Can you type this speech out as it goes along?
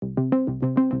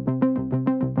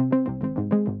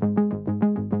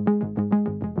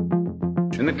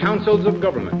In the councils of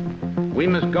government, we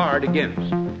must guard against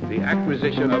the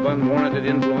acquisition of unwarranted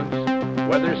influence,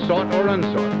 whether sought or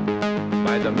unsought,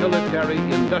 by the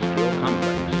military-industrial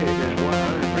complex. It is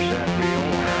 100% real.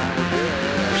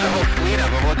 There's a whole fleet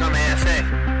of them. Look on the ASA.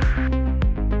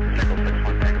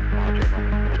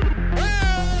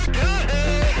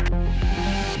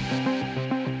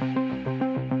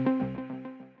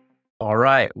 All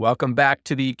right, welcome back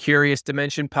to the Curious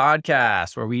Dimension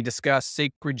podcast, where we discuss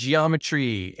sacred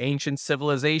geometry, ancient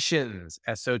civilizations,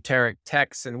 esoteric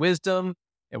texts and wisdom,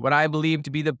 and what I believe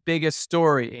to be the biggest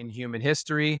story in human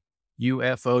history,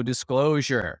 UFO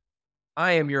disclosure.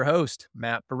 I am your host,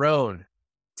 Matt Barone.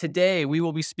 Today, we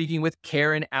will be speaking with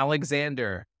Karen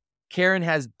Alexander. Karen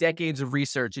has decades of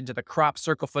research into the crop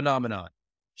circle phenomenon.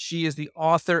 She is the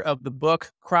author of the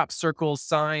book, Crop Circles,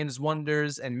 Signs,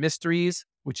 Wonders, and Mysteries,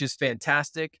 which is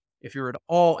fantastic. If you're at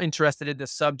all interested in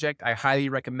this subject, I highly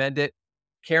recommend it.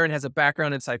 Karen has a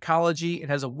background in psychology and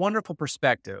has a wonderful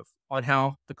perspective on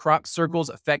how the crop circles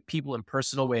affect people in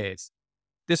personal ways.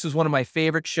 This was one of my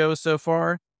favorite shows so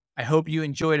far. I hope you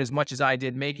enjoyed as much as I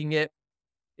did making it.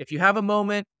 If you have a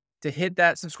moment to hit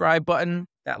that subscribe button,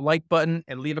 that like button,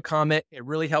 and leave a comment, it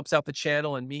really helps out the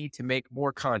channel and me to make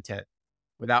more content.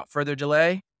 Without further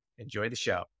delay, enjoy the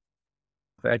show.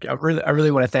 Thank you. I really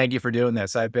want to thank you for doing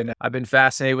this. I've been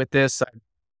fascinated with this. I've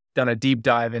done a deep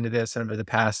dive into this over the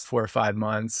past 4 or 5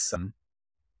 months.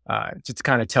 Just to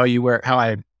kind of tell you how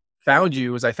I found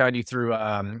you was I found you through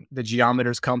the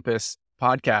Geometer's Compass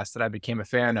podcast that I became a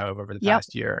fan of over the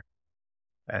past year,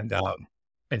 and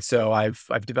so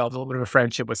I've developed a little bit of a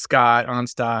friendship with Scott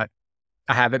Onstott.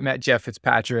 I haven't met Jeff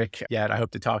Fitzpatrick yet. I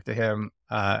hope to talk to him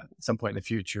at some point in the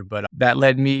future. But that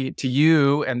led me to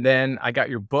you, and then I got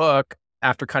your book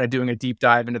after kind of doing a deep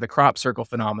dive into the crop circle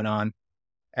phenomenon.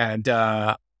 And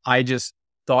I just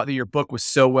thought that your book was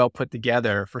so well put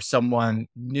together for someone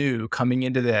new coming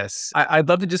into this. I'd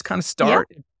love to just kind of start,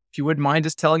 if you wouldn't mind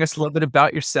just telling us a little bit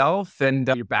about yourself and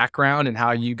your background and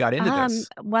how you got into this.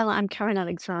 Well, I'm Karen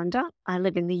Alexander. I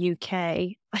live in the UK.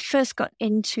 I first got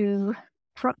into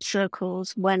crop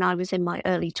circles when I was in my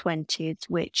early 20s,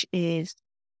 which is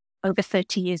over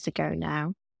 30 years ago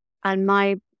now. And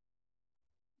my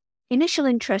initial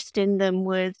interest in them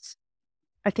was,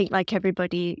 I think like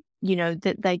everybody,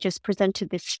 that they just presented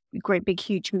this great big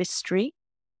huge mystery.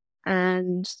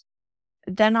 And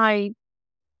then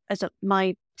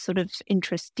my sort of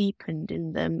interest deepened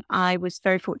in them, I was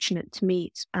very fortunate to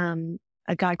meet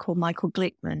a guy called Michael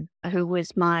Glickman, who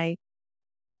was my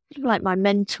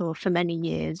mentor for many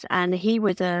years. And he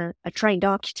was a trained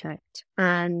architect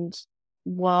and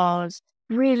was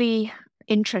really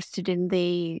interested in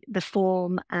the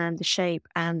form and the shape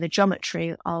and the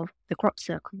geometry of the crop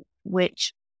circle,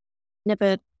 which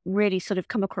never really sort of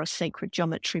come across sacred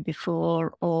geometry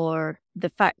before, or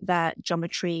the fact that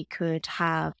geometry could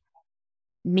have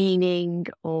meaning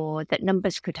or that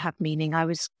numbers could have meaning. I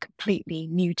was completely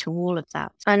new to all of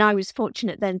that. And I was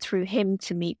fortunate then through him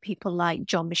to meet people like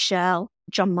John Michel,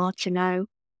 John Martineau,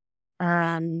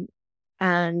 and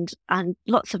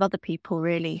lots of other people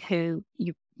really who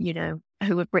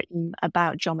who have written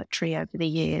about geometry over the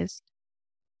years.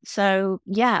 So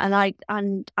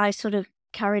and I sort of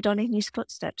carried on in his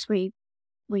footsteps. We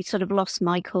sort of lost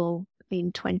Michael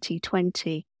in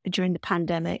 2020 during the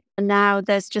pandemic, and now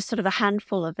there's just sort of a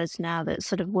handful of us now that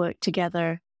sort of work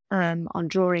together on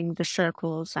drawing the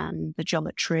circles and the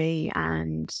geometry,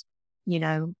 and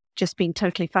just being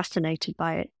totally fascinated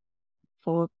by it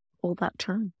for all that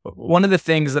time. One of the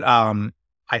things that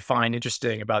I find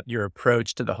interesting about your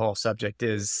approach to the whole subject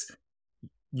is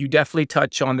you definitely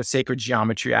touch on the sacred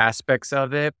geometry aspects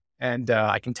of it. And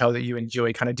I can tell that you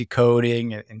enjoy kind of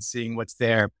decoding and seeing what's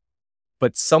there.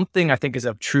 But something I think is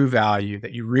of true value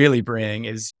that you really bring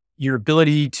is your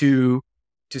ability to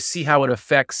see how it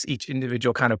affects each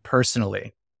individual kind of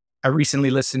personally. I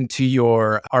recently listened to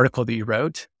your article that you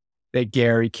wrote that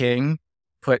Gary King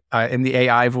put in the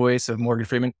AI voice of Morgan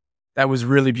Freeman. That was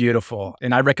really beautiful.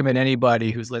 And I recommend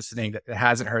anybody who's listening that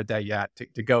hasn't heard that yet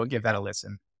to go and give that a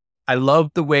listen. I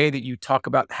love the way that you talk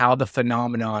about how the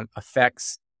phenomenon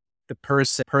affects the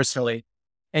person personally.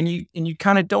 And you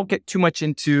kind of don't get too much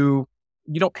into,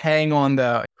 you don't hang on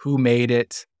the who made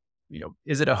it,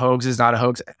 is it a hoax, is it not a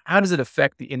hoax? How does it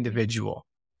affect the individual?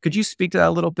 Could you speak to that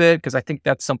a little bit? Because I think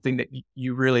that's something that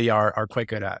you really are quite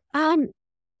good at.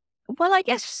 Well, I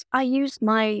guess I use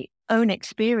my own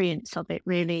experience of it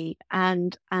really,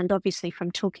 and obviously from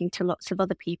talking to lots of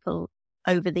other people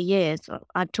over the years.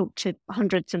 I've talked to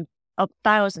hundreds of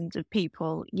thousands of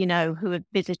people, who have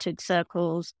visited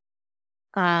circles,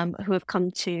 who have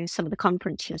come to some of the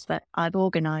conferences that I've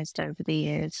organized over the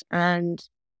years. And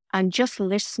and just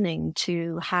listening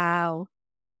to how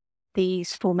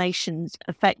these formations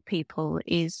affect people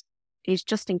is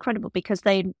just incredible, because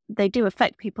they do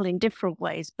affect people in different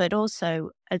ways. But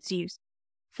also, as you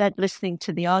said, listening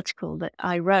to the article that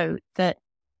I wrote, that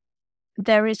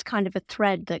there is kind of a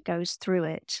thread that goes through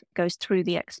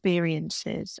the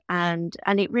experiences, and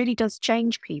it really does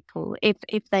change people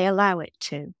if they allow it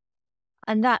to.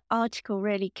 And that article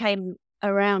really came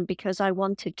around because I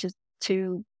wanted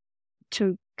to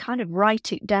kind of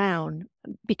write it down,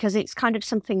 because it's kind of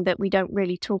something that we don't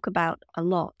really talk about a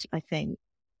lot, I think,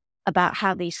 about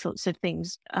how these sorts of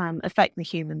things affect the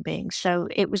human being. So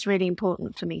it was really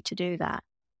important for me to do that.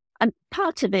 And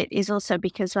part of it is also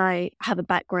because I have a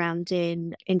background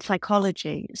in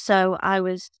psychology. So I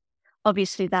was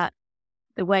obviously that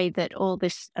the way that all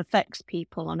this affects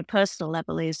people on a personal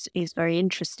level is very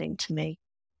interesting to me.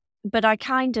 But I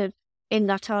kind of, in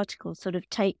that article, sort of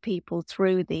take people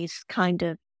through these kind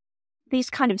of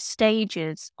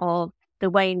stages of the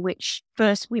way in which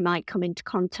first we might come into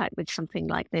contact with something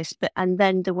like this, and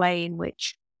then the way in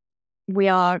which we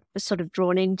are sort of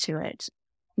drawn into it,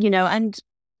 and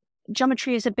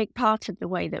geometry is a big part of the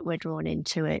way that we're drawn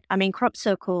into it. I mean, crop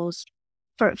circles,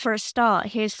 for a start,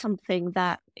 here's something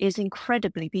that is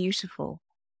incredibly beautiful.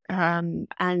 And,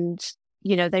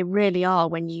 they really are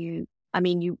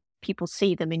people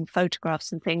see them in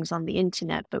photographs and things on the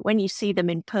internet, but when you see them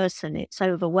in person, it's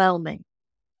overwhelming.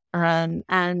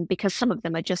 And because some of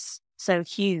them are just so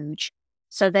huge.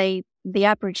 So the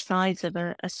average size of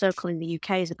a circle in the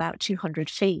UK is about 200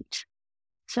 feet.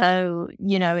 So,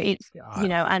 it's,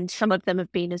 and some of them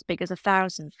have been as big as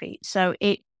 1,000 feet. So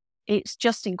it's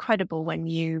just incredible when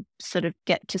you sort of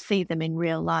get to see them in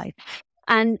real life.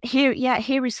 And here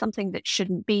is something that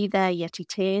shouldn't be there, yet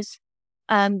it is.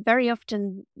 Very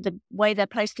often the way they're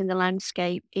placed in the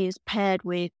landscape is paired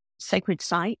with sacred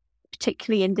site,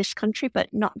 particularly in this country, but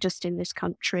not just in this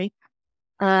country.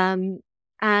 And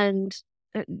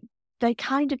they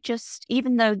kind of just,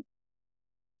 even though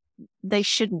they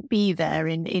shouldn't be there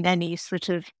in any sort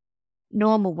of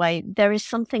normal way, there is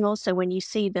something also when you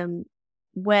see them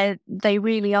where they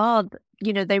really are,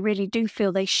 they really do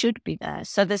feel they should be there.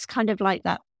 So there's kind of like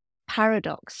that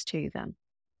paradox to them.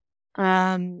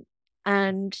 And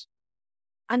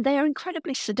they are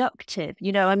incredibly seductive.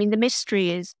 The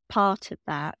mystery is part of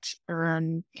that,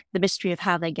 the mystery of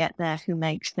how they get there, who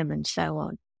makes them, and so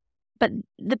on. But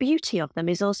the beauty of them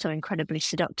is also incredibly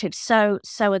seductive. So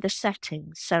are the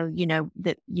settings. So,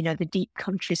 the deep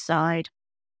countryside,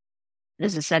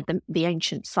 as I said, the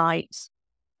ancient sites,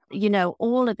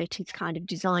 all of it is kind of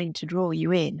designed to draw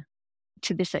you in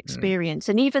to this experience.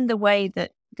 And even the way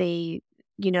that the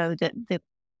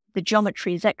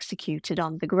geometry is executed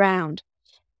on the ground,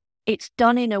 it's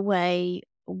done in a way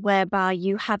whereby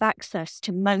you have access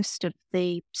to most of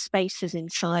the spaces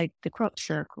inside the crop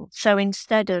circle. So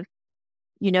instead of,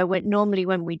 normally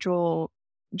when we draw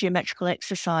geometrical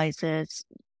exercises,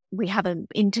 we have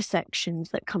intersections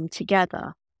that come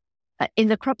together. In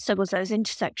the crop circles, those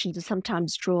intersections are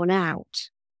sometimes drawn out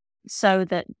so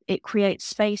that it creates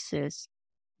spaces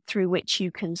through which you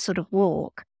can sort of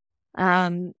walk.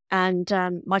 And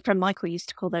my friend Michael used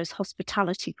to call those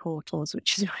hospitality portals,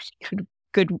 which is a really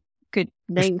good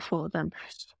name for them.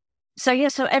 So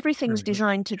everything's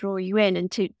designed to draw you in and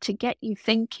to get you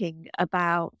thinking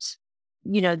about,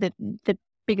 the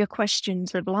bigger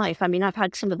questions of life. I mean, I've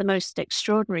had some of the most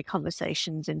extraordinary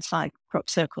conversations inside crop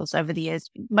circles over the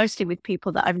years, mostly with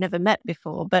people that I've never met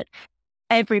before, but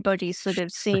everybody sort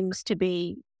of seems to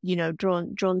be,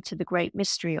 drawn to the great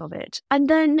mystery of it. And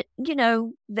then,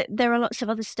 there are lots of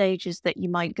other stages that you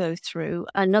might go through.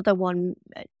 Another one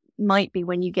might be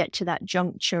when you get to that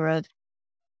juncture of,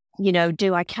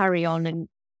 do I carry on and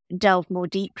delve more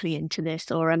deeply into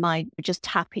this, or am I just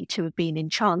happy to have been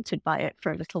enchanted by it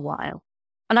for a little while?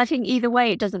 And I think either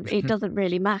way, it doesn't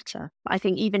really matter. I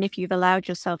think even if you've allowed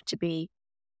yourself to be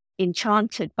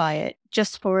enchanted by it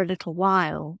just for a little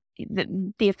while,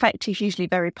 the effect is usually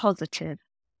very positive.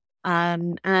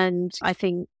 And I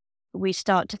think we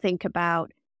start to think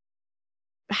about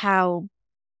how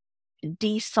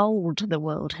de-souled the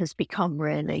world has become,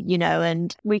 really,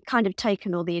 and we've kind of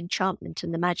taken all the enchantment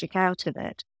and the magic out of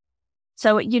it.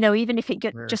 So, even if it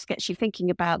just gets you thinking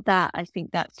about that, I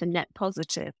think that's a net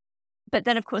positive. But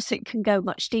then, of course, it can go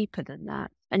much deeper than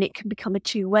that, and it can become a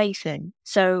two-way thing.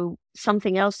 So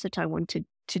something else that I wanted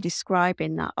to describe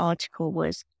in that article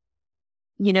was,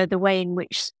 the way in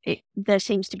which there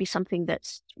seems to be something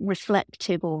that's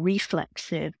reflective or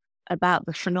reflexive about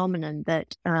the phenomenon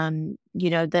that,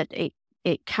 that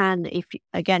it can,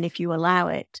 if you allow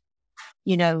it,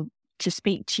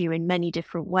 speak to you in many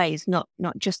different ways, not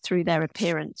just through their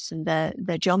appearance and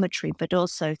their geometry, but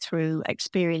also through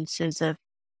experiences of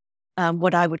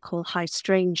what I would call high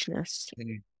strangeness.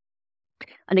 Mhm.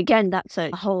 And again, that's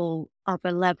a whole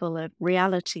other level of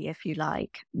reality, if you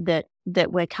like, that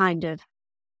we're kind of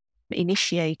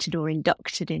initiated or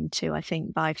inducted into, I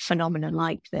think, by phenomena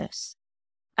like this.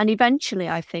 And eventually,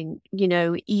 I think,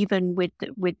 even with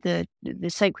the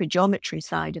sacred geometry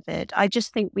side of it, I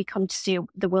just think we come to see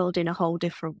the world in a whole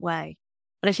different way.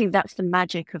 And I think that's the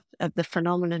magic of the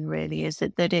phenomenon, really, is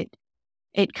that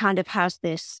it kind of has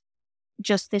this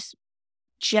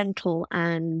gentle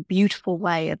and beautiful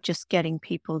way of just getting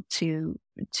people to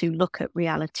look at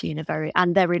reality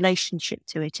and their relationship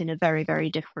to it in a very, very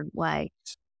different way,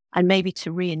 and maybe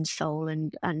to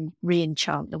re-ensoul and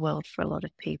re-enchant the world for a lot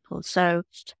of people. So,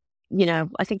 personally,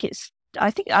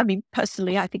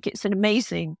 I think it's an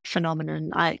amazing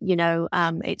phenomenon.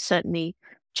 It certainly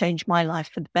changed my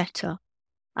life for the better.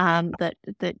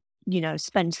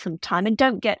 Spend some time and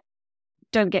don't get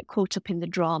caught up in the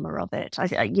drama of it.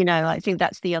 I think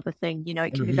that's the other thing.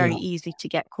 It can be very easy to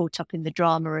get caught up in the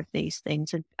drama of these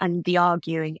things and the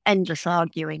endless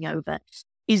arguing over,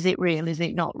 is it real? Is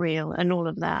it not real? And all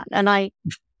of that. And I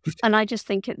just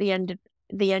think at the end of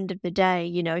the day,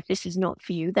 if this is not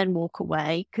for you, then walk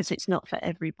away, because it's not for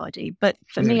everybody. But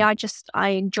for me, I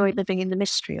enjoy living in the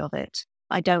mystery of it.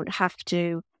 I don't have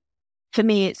to. For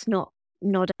me, it's not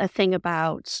a thing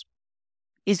about,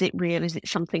 is it real? Is it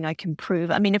something I can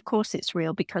prove? I mean, of course it's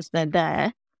real because they're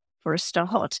there for a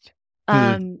start.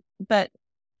 But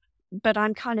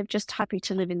I'm kind of just happy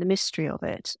to live in the mystery of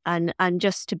it and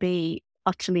just to be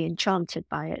utterly enchanted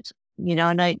by it,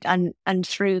 and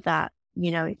through that,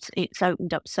 it's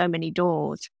opened up so many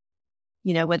doors,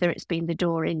 whether it's been the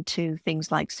door into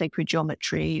things like sacred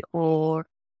geometry or,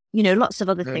 lots of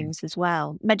other things as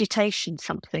well. Meditation,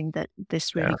 something that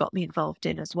this really got me involved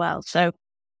in as well. So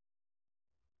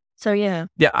yeah.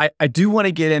 Yeah, I do want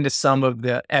to get into some of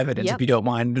the evidence, if you don't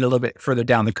mind, a little bit further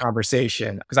down the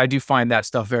conversation, because I do find that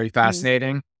stuff very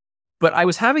fascinating. But I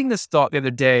was having this thought the other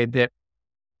day that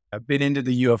I've been into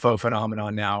the UFO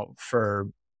phenomenon now for,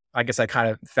 I guess I kind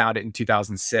of found it in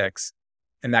 2006.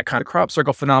 And that kind of crop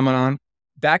circle phenomenon,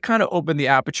 that kind of opened the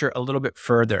aperture a little bit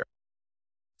further.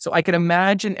 So I can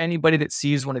imagine anybody that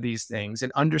sees one of these things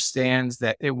and understands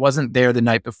that it wasn't there the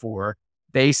night before,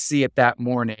 they see it that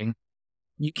morning.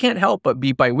 You can't help but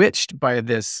be bewitched by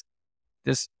this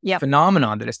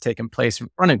phenomenon that has taken place in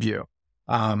front of you.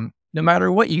 No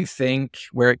matter what you think,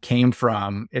 where it came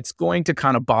from, it's going to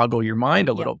kind of boggle your mind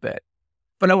a little bit.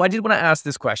 But no, I did want to ask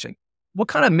this question. What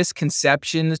kind of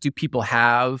misconceptions do people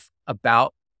have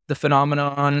about the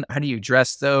phenomenon? How do you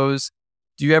address those?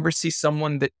 Do you ever see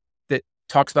someone that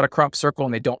talks about a crop circle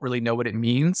and they don't really know what it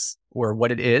means or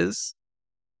what it is?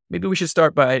 Maybe we should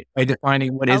start by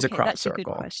defining what is a crop circle. That's a good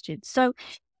question. So,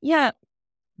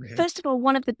 first of all,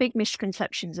 one of the big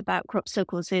misconceptions about crop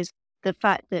circles is the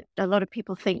fact that a lot of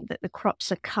people think that the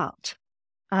crops are cut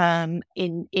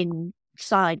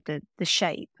inside the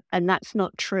shape, and that's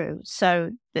not true.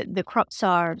 So the crops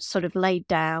are sort of laid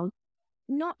down,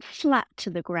 not flat to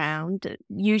the ground.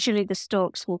 Usually the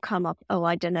stalks will come up,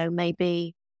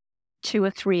 maybe 2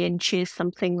 or 3 inches,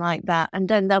 something like that, and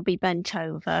then they'll be bent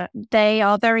over. They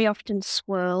are very often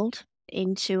swirled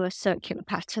into a circular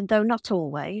pattern, though not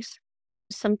always.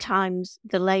 Sometimes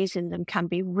the layers in them can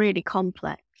be really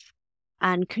complex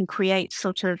and can create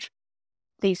sort of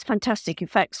these fantastic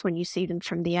effects when you see them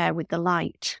from the air with the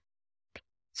light.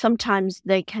 Sometimes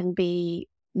they can be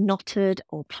knotted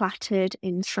or plaited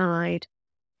inside.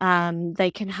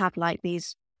 They can have like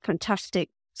these fantastic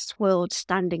swirled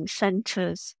standing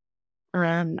centers.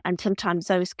 And sometimes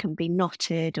those can be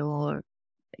knotted or,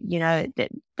 they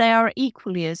are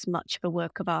equally as much of a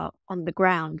work of art on the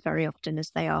ground very often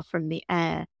as they are from the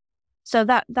air. So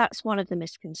that's one of the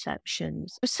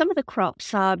misconceptions. Some of the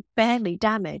crops are barely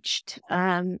damaged.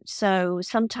 So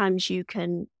sometimes you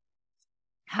can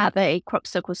have a crop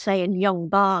circle, say, in young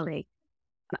barley.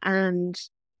 And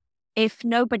if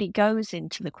nobody goes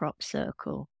into the crop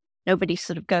circle, nobody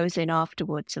sort of goes in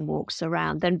afterwards and walks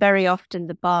around, then very often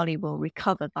the barley will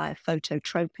recover via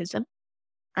phototropism.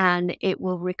 And it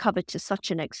will recover to such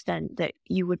an extent that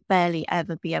you would barely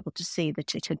ever be able to see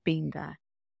that it had been there.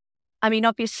 I mean,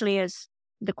 obviously, as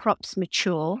the crops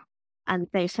mature and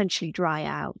they essentially dry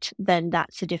out, then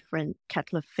that's a different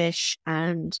kettle of fish,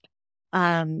 and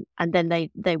then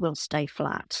they will stay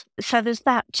flat. So there's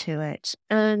that to it.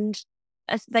 And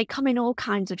as they come in all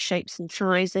kinds of shapes and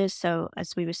sizes. So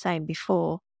as we were saying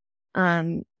before,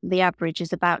 the average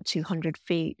is about 200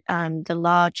 feet. One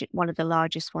of the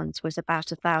largest ones was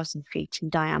about 1,000 feet in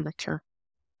diameter.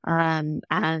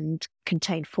 and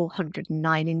contained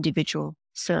 409 individual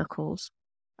circles.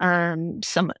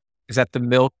 Some Is that the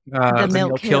Milk the the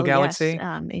Milk Milk Hill Hill, yes,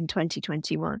 Galaxy? in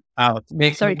 2021.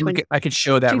 Sorry, I could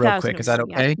show that real quick. Is that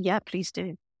 2001. okay? Yeah, please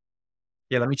do.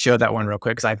 Yeah, let me show that one real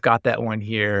quick because I've got that one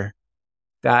here.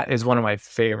 That is one of my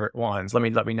favorite ones. Let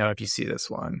me know if you see this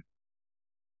one.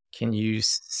 Can you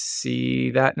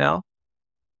see that now?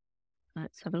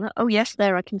 Let's have a look. Oh, yes,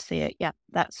 there I can see it. Yeah,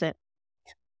 that's it.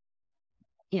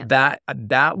 Yeah.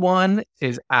 That one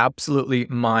is absolutely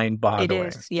mind-boggling.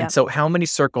 It is, yeah. And so how many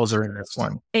circles are in this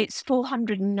one? It's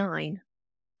 409.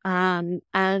 The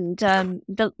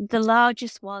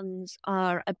largest ones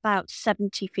are about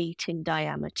 70 feet in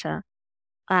diameter.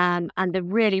 And the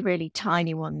really, really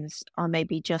tiny ones are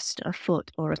maybe just a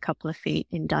foot or a couple of feet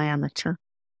in diameter.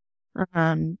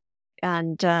 And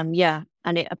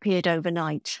it appeared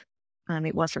overnight.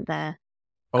 It wasn't there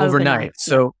Overnight.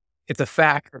 So it's a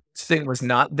fact that this thing was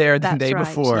not there the day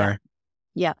before.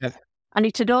 Yeah. And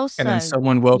it had also... And then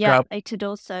someone woke up. It had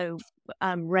also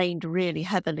rained really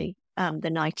heavily the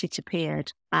night it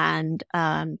appeared. And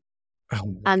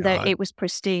it was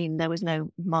pristine. There was no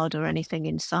mud or anything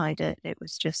inside it. It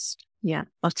was just,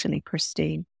 utterly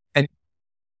pristine.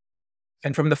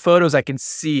 And from the photos I can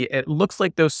see, it looks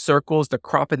like those circles, the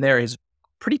crop in there is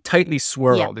pretty tightly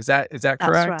swirled. Is that correct?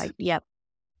 That's right. Yep.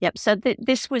 So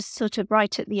this was sort of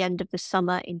right at the end of the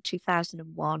summer in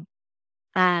 2001.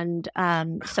 And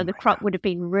so the crop would have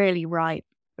been really ripe,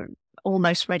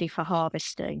 almost ready for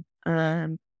harvesting.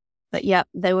 But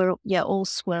they were all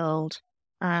swirled.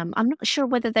 I'm not sure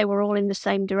whether they were all in the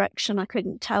same direction. I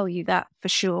couldn't tell you that for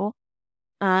sure.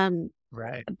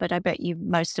 Right. But I bet you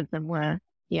most of them were.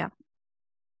 Yeah.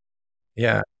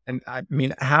 Yeah. And I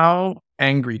mean, how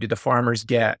angry do the farmers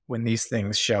get when these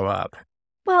things show up?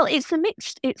 Well, it's a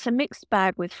mixed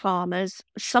bag with farmers.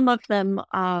 Some of them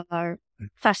are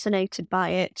fascinated by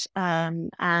it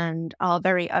and are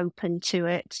very open to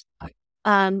it.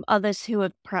 Others who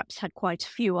have perhaps had quite a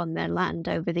few on their land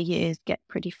over the years get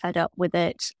pretty fed up with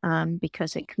it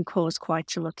because it can cause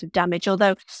quite a lot of damage.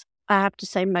 Although I have to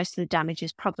say most of the damage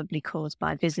is probably caused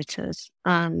by visitors.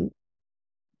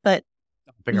 But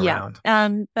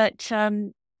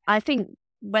I think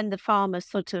when the farmer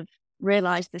sort of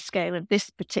realized the scale of this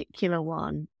particular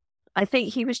one, I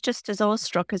think he was just as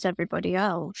awestruck as everybody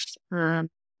else. It's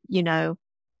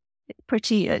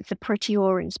a pretty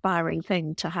awe-inspiring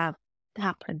thing to have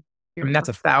happen. I mean, that's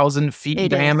 1,000 feet in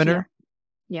diameter.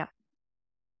 Yeah.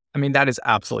 I mean, that is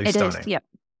absolutely stunning. It is. Yep.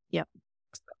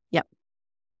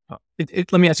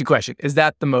 Let me ask you a question. Is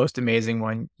that the most amazing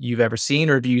one you've ever seen,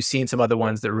 or have you seen some other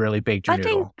ones that really baked your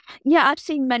noodle? I've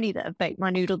seen many that have baked my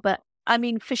noodle, but I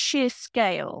mean, for sheer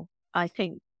scale, I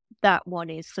think that one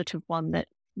is sort of one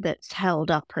that's held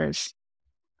up as,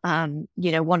 one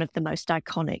of the most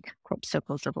iconic crop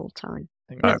circles of all time.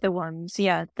 One of the ones,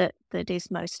 that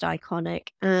is most iconic.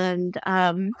 And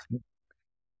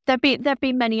there'd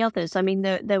be many others. I mean,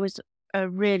 there was a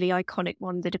really iconic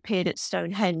one that appeared at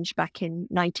Stonehenge back in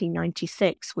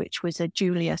 1996, which was a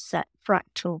Julia set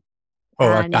fractal.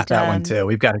 I've got that one too.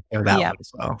 We've got to show that one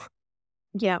as well.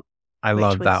 Yeah. I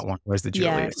love that one. Where's the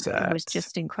Julia set? It was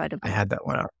just incredible. I had that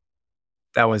one up.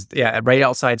 That was, right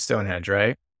outside Stonehenge,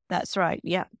 right? That's right.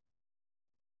 Yeah.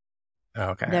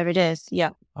 Okay. There it is. Yeah.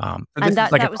 And this is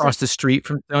like across the street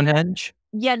from Stonehenge?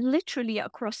 Yeah, literally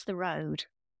across the road.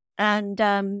 And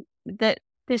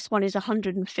this one is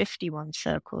 151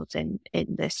 circles in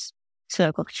this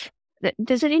circle.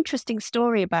 There's an interesting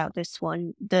story about this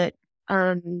one that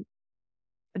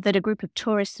a group of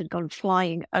tourists had gone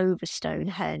flying over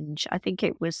Stonehenge. I think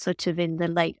it was sort of in the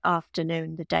late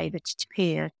afternoon, the day that it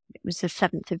appeared. It was the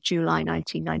 7th of July,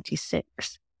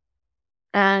 1996.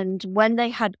 And when they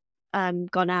had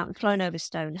gone out and flown over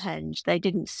Stonehenge, they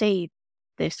didn't see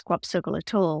this crop circle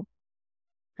at all.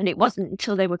 And it wasn't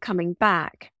until they were coming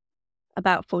back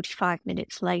about 45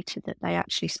 minutes later that they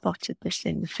actually spotted this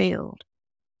in the field.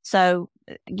 So,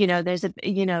 there's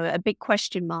a big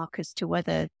question mark as to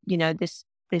whether,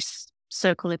 this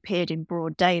circle appeared in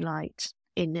broad daylight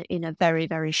in a very,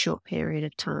 very short period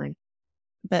of time.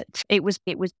 But it was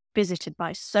visited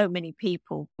by so many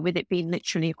people, with it being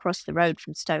literally across the road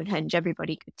from Stonehenge.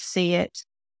 Everybody could see it.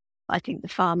 I think the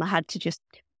farmer had to just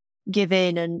give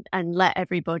in and let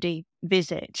everybody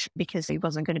visit because he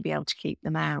wasn't going to be able to keep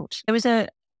them out. There was a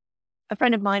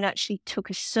friend of mine actually took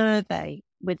a survey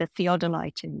with a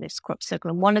theodolite in this crop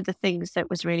circle. And one of the things that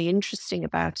was really interesting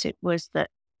about it was that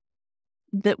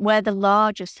where the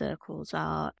larger circles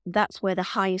are, that's where the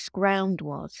highest ground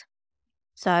was.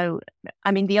 So,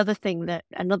 I mean,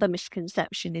 another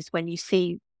misconception is when you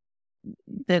see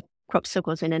the crop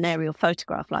circles in an aerial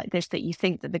photograph like this that you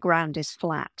think that the ground is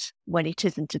flat when it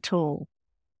isn't at all.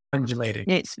 Undulating.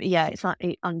 It's like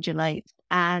it undulates.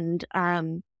 And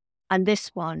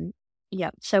this one,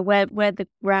 so where the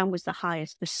ground was the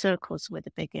highest, the circles were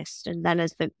the biggest. And then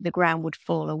as the ground would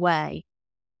fall away,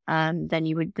 then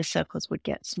the circles would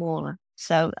get smaller.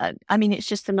 So, I mean, it's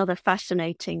just another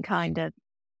fascinating kind of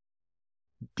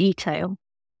detail,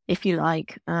 if you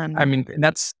like. I mean,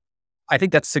 I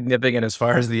think that's significant as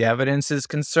far as the evidence is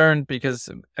concerned, because,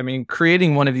 I mean,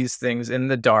 creating one of these things in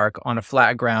the dark on a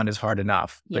flat ground is hard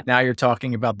enough. Yeah. But now you're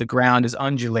talking about the ground is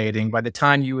undulating. By the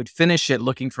time you would finish it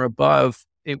looking from above,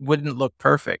 it wouldn't look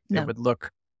perfect. No. It would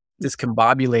look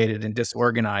discombobulated and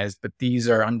disorganized. But these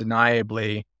are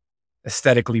undeniably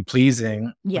aesthetically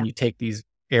pleasing when you take these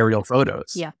aerial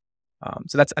photos. Yeah.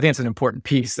 So I think it's an important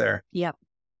piece there. Yep.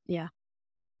 Yeah.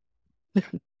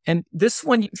 And this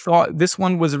one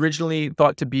was originally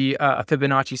thought to be a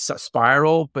Fibonacci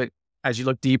spiral, but as you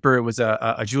look deeper, it was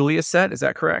a Julia set. Is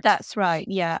that correct? That's right.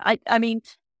 Yeah. I mean,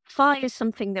 phi is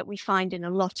something that we find in a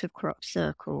lot of crop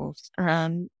circles.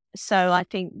 So I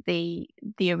think the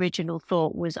original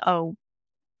thought was,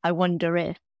 I wonder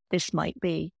if this might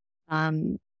be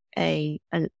a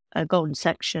golden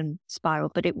section spiral,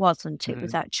 but it wasn't. It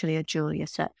was actually a Julia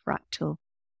set fractal.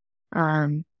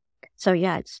 So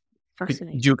yeah, it's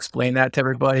fascinating. Could you explain that to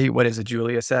everybody? What is a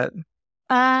Julia set?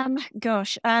 Well,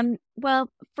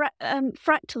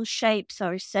 fractal shapes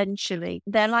are essentially,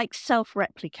 they're like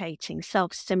self-replicating,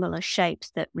 self-similar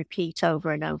shapes that repeat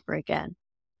over and over again.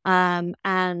 And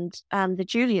the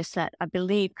Julia set, I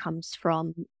believe, comes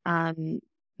from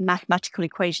mathematical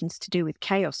equations to do with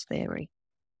chaos theory.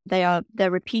 They're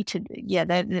repeated. Yeah,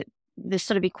 the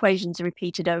sort of equations are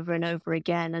repeated over and over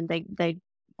again, and they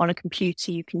on a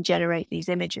computer you can generate these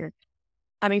images.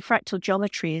 I mean, fractal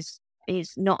geometry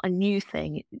is not a new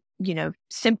thing. You know,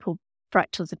 simple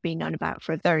fractals have been known about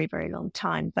for a very, very long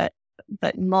time, but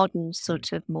modern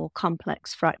sort of more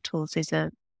complex fractals is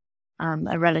a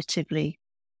relatively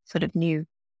sort of new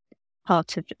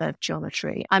part of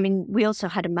geometry. I mean, we also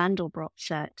had a Mandelbrot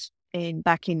set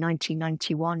back in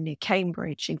 1991 near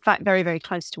Cambridge. In fact, very, very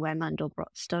close to where Mandelbrot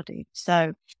studied.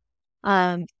 So,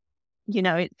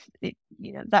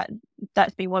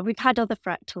 that's been one. We've had other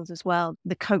fractals as well.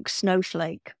 The Koch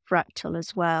snowflake fractal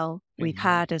as well. We've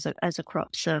had as a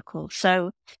crop circle.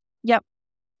 So, yep,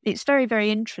 it's very,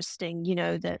 very interesting. You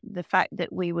know, the fact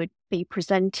that we would be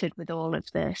presented with all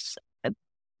of this.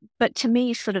 But to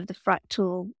me, sort of the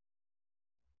fractal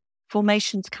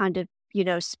formations kind of,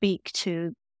 speak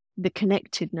to the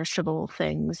connectedness of all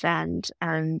things and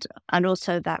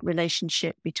also that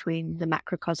relationship between the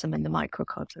macrocosm and the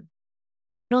microcosm.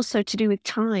 And also to do with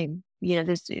time.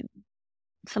 There's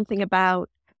something about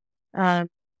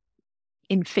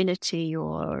infinity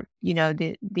or,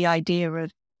 the idea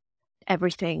of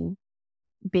everything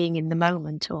being in the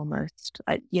moment almost.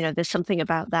 There's something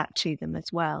about that to them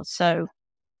as well. So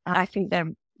I think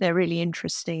they're really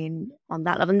interesting on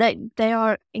that level. And they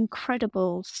are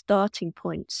incredible starting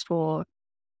points for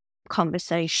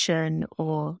conversation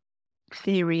or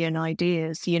theory and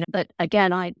ideas, But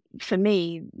again, for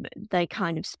me, they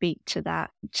kind of speak to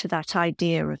that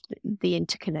idea of the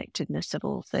interconnectedness of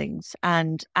all things,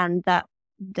 and that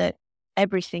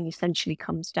everything essentially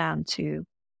comes down to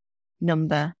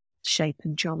number, shape,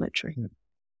 and geometry.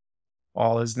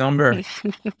 All is number.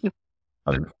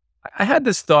 I had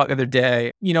this thought the other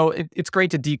day, it's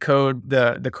great to decode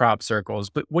the crop circles,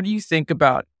 but what do you think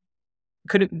about,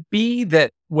 could it be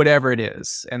that whatever it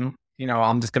is, and,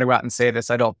 I'm just going to go out and say this,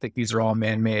 I don't think these are all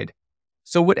man-made.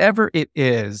 So whatever it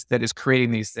is that is creating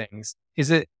these things,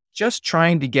 is it just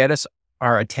trying to get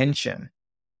our attention?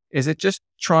 Is it just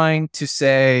trying to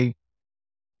say,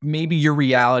 maybe your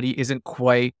reality isn't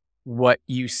quite what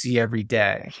you see every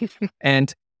day?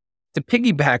 And to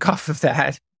piggyback off of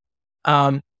that,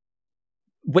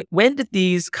 when did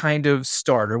these kind of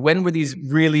start, or when were these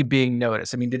really being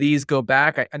noticed? I mean, do these go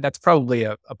back? And that's probably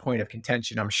a point of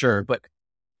contention, I'm sure, but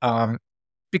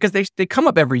because they come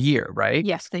up every year, right?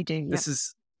 Yes, they do. This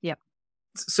is, yep.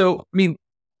 So, I mean,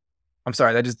 I'm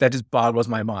sorry, that just boggles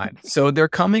my mind. So they're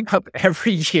coming up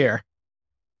every year.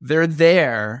 They're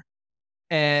there,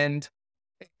 and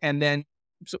then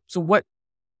so what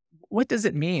does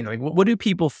it mean? Like, what do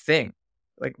people think?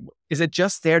 Like, is it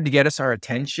just there to get our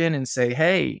attention and say,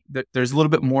 hey, there's a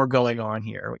little bit more going on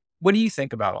here? What do you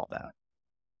think about all that?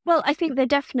 Well, I think they're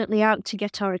definitely out to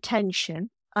get our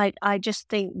attention. I just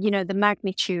think, the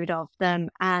magnitude of them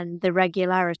and the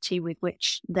regularity with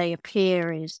which they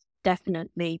appear is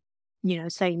definitely,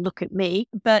 saying, look at me.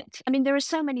 But I mean, there are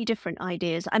so many different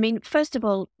ideas. I mean, first of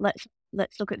all,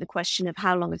 let's look at the question of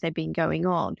how long have they been going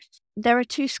on. There are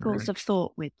two schools of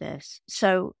thought with this.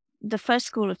 So the first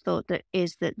school of thought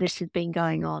is that this has been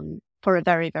going on for a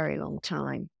very, very long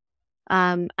time.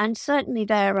 And certainly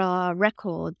there are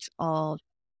records of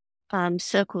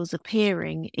circles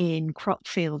appearing in crop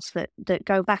fields that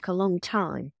go back a long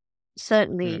time.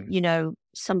 Certainly,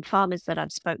 some farmers that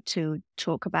I've spoke to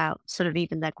talk about sort of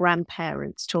even their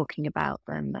grandparents talking about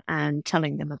them and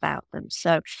telling them about them.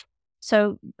 So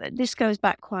this goes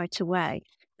back quite a way.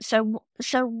 So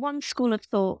one school of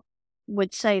thought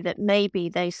would say that maybe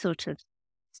they sort of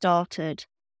started,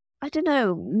 I don't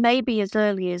know, maybe as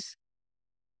early as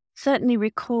certainly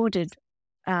recorded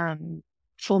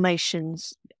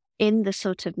formations in the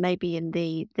sort of maybe in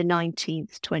the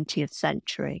 19th, 20th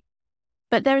century.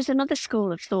 But there is another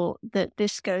school of thought that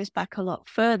this goes back a lot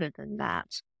further than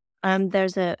that.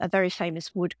 There's a very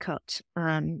famous woodcut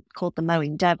called the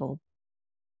Mowing Devil,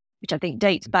 which I think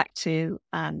dates back to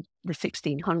the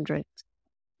 1600s,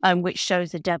 which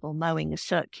shows a devil mowing a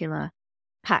circular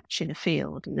patch in a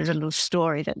field. And there's a little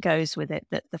story that goes with it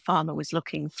that the farmer was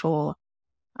looking for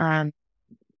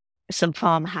some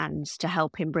farm hands to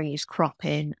help him bring his crop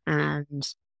in. And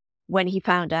when he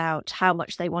found out how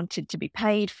much they wanted to be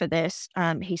paid for this,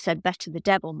 he said, better the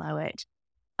devil mow it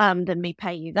than me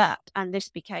pay you that. And this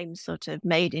became sort of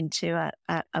made into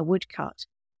a woodcut.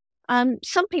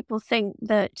 Some people think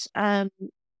that,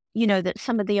 that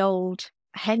some of the old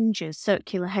henges,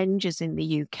 circular henges in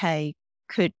the UK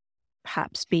could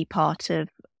perhaps be part of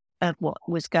what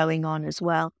was going on as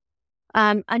well.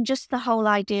 And just the whole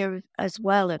idea as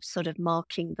well of sort of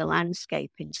marking the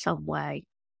landscape in some way.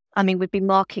 I mean, we've been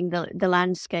marking the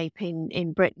landscape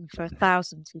in Britain for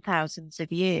thousands and thousands of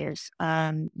years,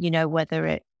 whether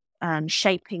it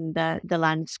shaping the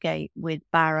landscape with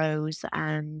barrows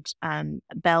and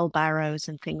bell barrows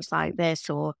and things like this,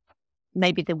 or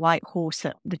maybe the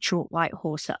chalk white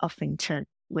horse at Uffington,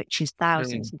 which is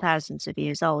thousands and thousands of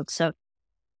years old. So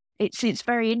it's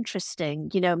very interesting.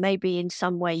 Maybe in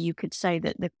some way you could say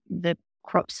that the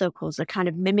crop circles are kind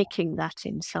of mimicking that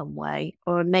in some way,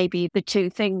 or maybe the two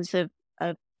things have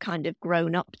kind of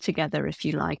grown up together, if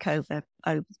you like, over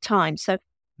time. So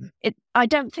I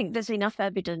don't think there's enough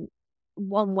evidence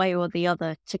one way or the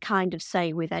other to kind of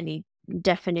say with any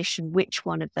definition which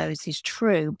one of those is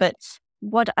true. But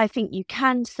what I think you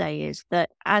can say is that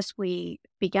as we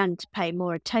began to pay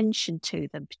more attention to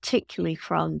them, particularly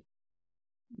from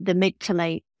the mid to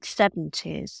late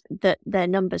 70s, that their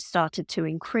numbers started to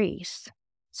increase.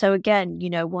 So again,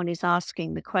 one is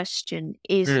asking the question,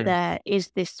 is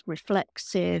this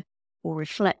reflexive or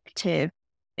reflective?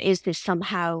 Is this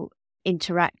somehow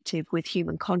interactive with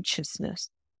human consciousness?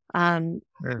 So,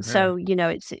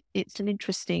 it's an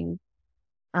interesting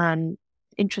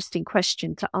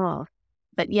question to ask.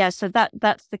 But yeah, so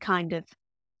that's the kind of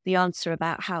the answer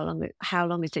about how long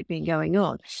has it been going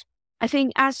on. I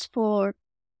think as for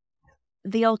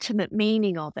the ultimate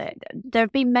meaning of it, there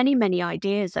have been many, many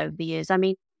ideas over the years. I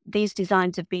mean, these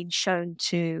designs have been shown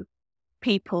to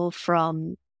people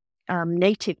from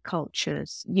native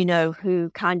cultures,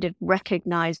 who kind of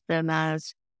recognize them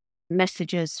as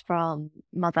messages from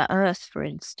Mother Earth, for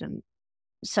instance.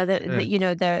 So that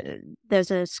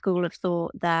there's a school of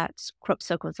thought that crop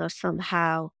circles are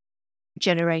somehow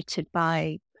generated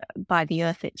by the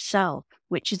Earth itself,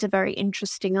 which is a very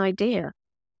interesting idea.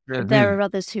 There are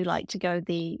others who like to go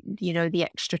the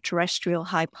extraterrestrial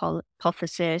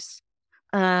hypothesis,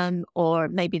 or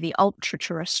maybe the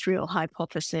ultra-terrestrial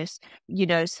hypothesis.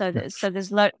 So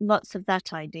there's lots of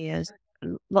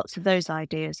those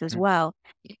ideas as well.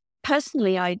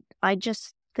 Personally, I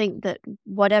just think that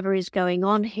whatever is going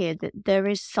on here, that there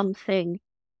is something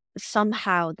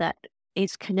somehow that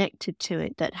is connected to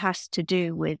it that has to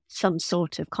do with some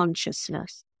sort of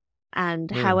consciousness,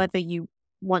 and however you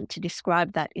want to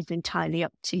describe that is entirely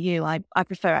up to you. I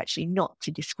prefer actually not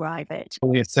to describe it.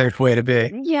 Only a safe way to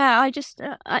be. Yeah, I just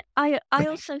I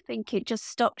also think it just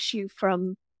stops you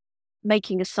from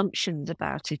making assumptions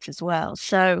about it as well.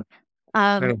 So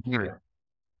but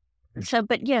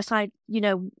yes,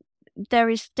 there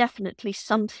is definitely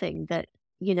something that,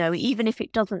 even if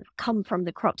it doesn't come from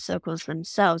the crop circles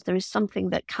themselves, there is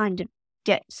something that kind of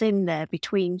gets in there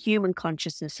between human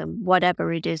consciousness and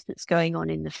whatever it is that's going on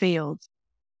in the fields.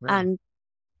 And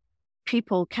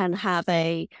people can have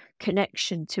a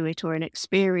connection to it or an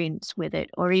experience with it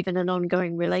or even an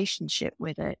ongoing relationship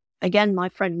with it. Again, my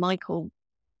friend Michael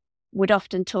would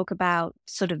often talk about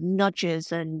sort of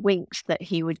nudges and winks that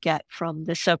he would get from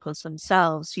the circles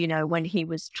themselves, when he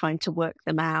was trying to work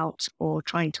them out or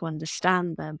trying to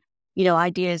understand them.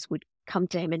 Ideas would come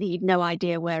to him and he had no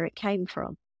idea where it came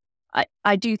from.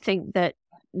 I do think that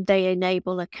they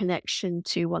enable a connection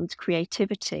to one's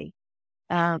creativity.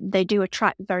 They do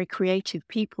attract very creative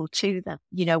people to them,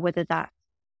 whether that's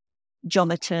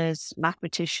geometers,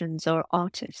 mathematicians, or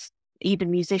artists, even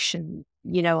musicians,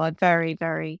 are very,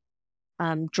 very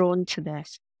drawn to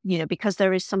this, because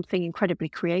there is something incredibly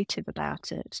creative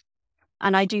about it.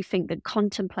 And I do think that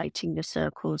contemplating the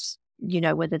circles,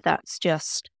 whether that's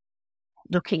just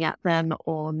looking at them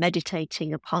or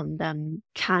meditating upon them,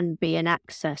 can be an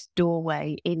access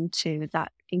doorway into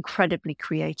that incredibly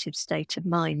creative state of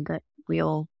mind that we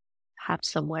all have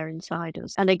somewhere inside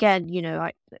us. And again,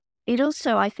 it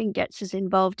also, I think, gets us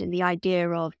involved in the idea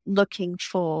of looking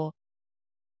for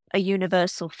a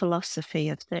universal philosophy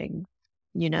of things,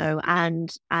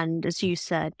 and as you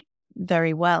said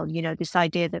very well, this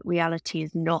idea that reality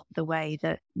is not the way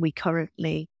that we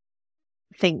currently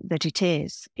think that it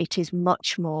is. It is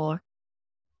much more,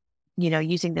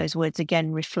 using those words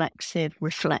again, reflexive,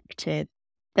 reflective,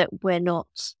 that we're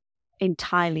not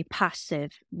entirely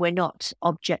passive. We're not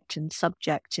object and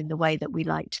subject in the way that we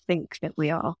like to think that we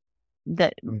are,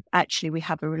 that actually we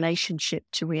have a relationship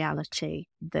to reality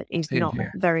that is not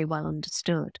very well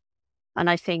understood. And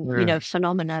I think,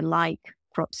 phenomena like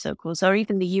crop circles or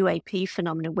even the UAP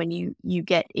phenomena, when you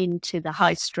get into the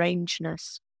high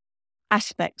strangeness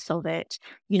aspects of it,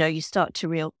 you start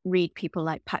to read people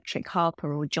like Patrick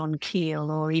Harper or John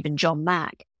Keel or even John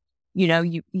Mack,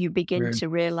 you begin to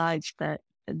realize that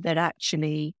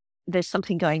actually there's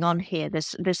something going on here.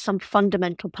 There's some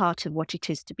fundamental part of what it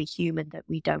is to be human that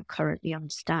we don't currently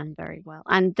understand very well,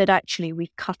 and that actually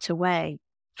we cut away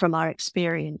from our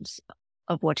experience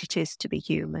of what it is to be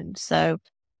human. So,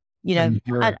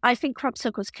 and I think crop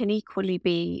circles can equally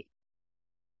be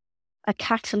a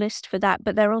catalyst for that,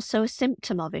 but they're also a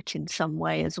symptom of it in some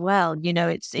way as well.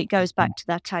 It goes back to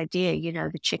that idea,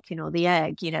 the chicken or the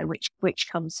egg, which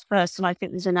comes first. And I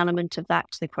think there's an element of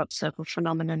that to the crop circle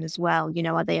phenomenon as well.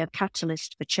 Are they a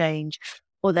catalyst for change,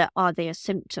 or are they a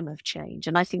symptom of change?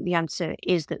 And I think the answer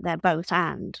is that they're both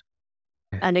and.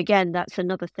 And again, that's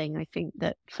another thing I think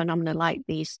that phenomena like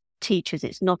these teaches.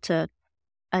 It's not a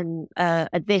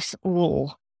this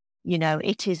or,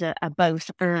 it is a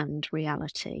both and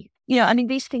reality.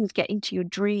 These things get into your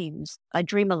dreams. I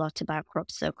dream a lot about crop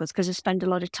circles because I spend a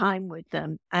lot of time with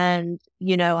them. And,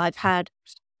 I've had,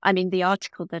 the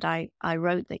article that I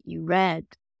wrote that you read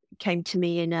came to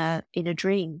me in a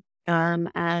dream. I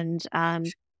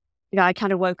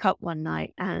kind of woke up one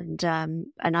night and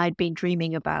I'd been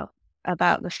dreaming about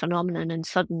the phenomenon, and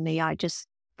suddenly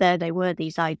there they were,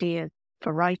 these ideas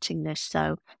for writing this.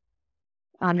 So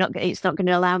it's not going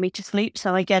to allow me to sleep.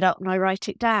 So I get up and I write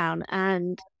it down,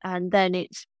 and then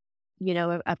it's,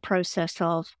 a process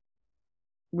of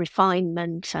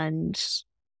refinement and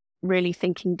really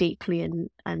thinking deeply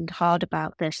and hard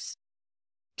about this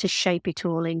to shape it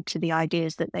all into the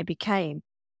ideas that they became.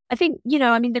 I think,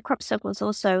 the crop circles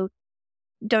also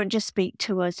don't just speak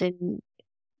to us in,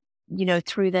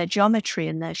 through their geometry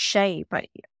and their shape, but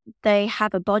they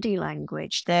have a body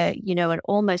language. They're,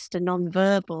 almost a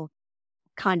nonverbal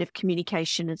kind of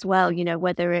communication as well,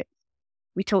 whether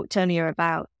we talked earlier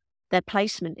about their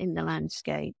placement in the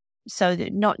landscape. So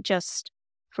that not just,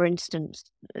 for instance,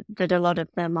 that a lot of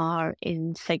them are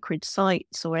in sacred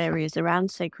sites or areas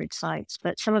around sacred sites,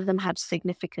 but some of them have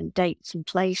significant dates and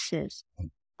places.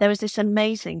 There was this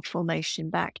amazing formation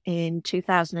back in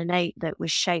 2008 that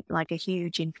was shaped like a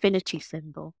huge infinity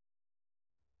symbol,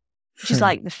 which is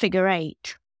like the figure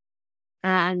 8.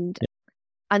 And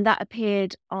that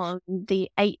appeared on the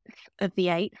 8th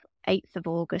of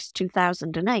August,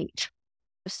 2008.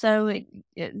 So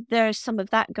there's some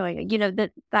of that going,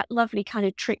 that lovely kind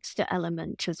of trickster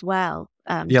element as well.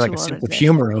 Like a sense of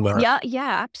humor in there. Yeah,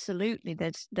 absolutely.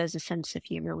 There's a sense of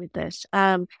humor with this.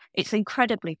 It's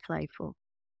incredibly playful.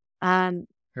 And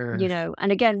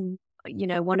again,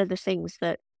 one of the things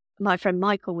that my friend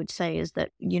Michael would say is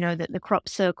that, that the crop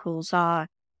circles are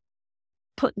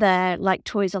put there like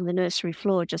toys on the nursery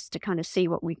floor just to kind of see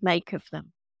what we'd make of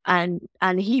them. And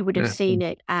he would have seen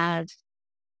it as,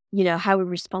 how we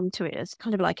respond to it as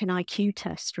kind of like an IQ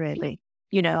test, really.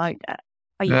 Are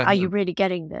you really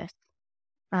getting this?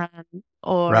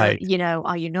 Or,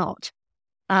 are you not?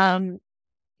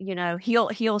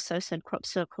 He also said crop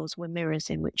circles were mirrors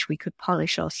in which we could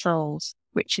polish our souls,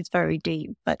 which is very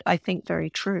deep, but I think very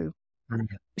true.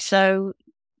 Mm-hmm. So,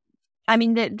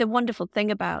 the wonderful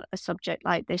thing about a subject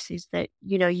like this is that,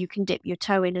 you can dip your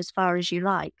toe in as far as you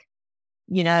like.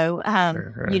 You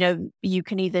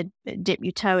can either dip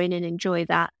your toe in and enjoy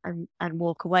that and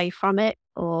walk away from it,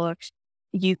 or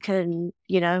you can,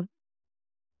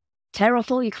 tear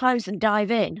off all your clothes and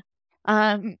dive in.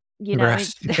 you know, Right.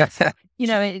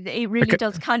 it really Okay.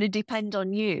 does kind of depend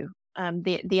on you,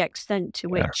 the extent to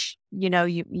Yeah. which,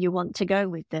 you want to go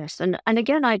with this. And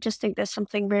again, I just think there's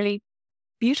something really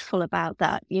beautiful about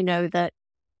that, that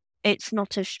it's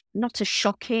not a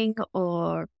shocking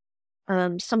or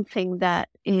something that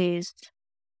is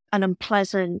an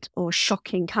unpleasant or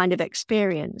shocking kind of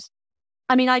experience.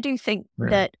 I mean,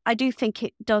 Right. I do think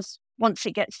it does, once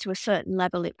it gets to a certain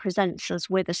level, it presents us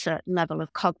with a certain level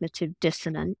of cognitive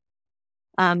dissonance,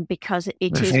 because it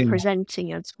is Right.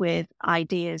 presenting us with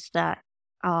ideas that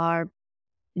are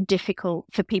difficult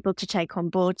for people to take on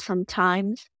board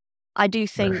sometimes. I do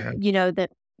think, Right.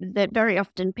 that very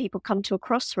often people come to a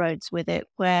crossroads with it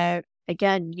where,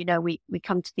 again, we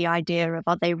come to the idea of,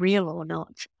 are they real or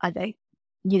not? Are they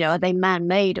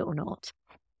man-made or not?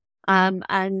 And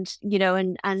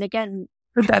again,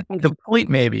 Could that be the point,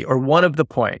 maybe, or one of the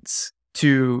points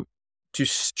to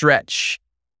stretch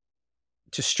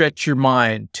your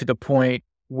mind to the point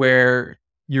where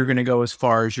you're going to go as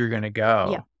far as you're going to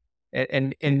yeah, go,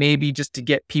 and maybe just to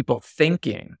get people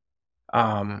thinking.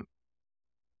 Um,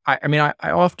 I mean,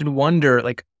 I often wonder,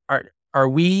 like, are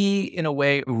we in a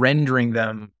way rendering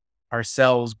them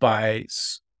ourselves by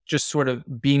just sort of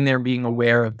being there, being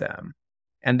aware of them,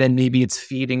 and then maybe it's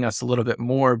feeding us a little bit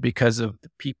more because of the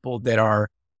people that are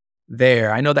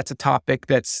there. I know that's a topic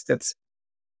that's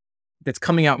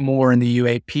coming out more in the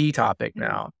UAP topic mhm,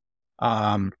 now.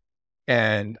 Um,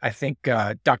 and I think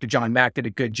Dr. John Mack did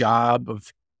a good job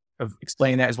of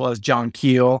explaining that, as well as John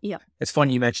Keel. yeah, It's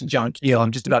funny you mentioned John Keel.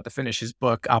 I'm just about to finish his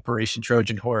book, Operation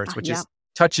Trojan Horse, which yeah, is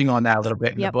touching on that a little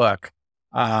bit in the yep, book.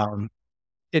 Um,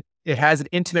 it has an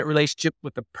intimate relationship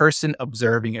with the person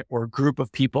observing it, or a group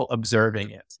of people observing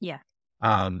it. yeah,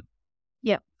 Um,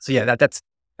 yep. so yeah, that's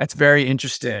very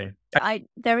interesting.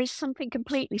 There is something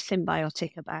completely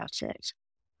symbiotic about it.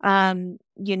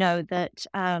 That,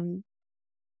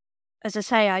 as I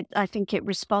say, I think it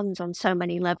responds on so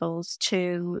many levels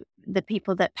to the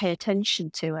people that pay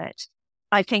attention to it.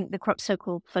 I think the crop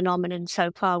circle phenomenon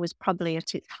so far was probably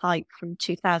at its height from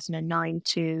 2009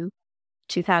 to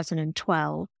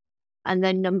 2012. And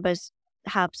then numbers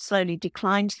have slowly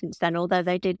declined since then, although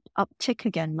they did uptick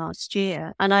again last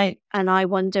year. And I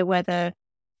wonder whether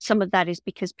some of that is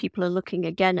because people are looking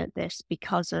again at this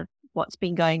because of what's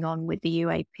been going on with the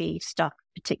UAP stuff,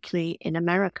 particularly in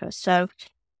America. So,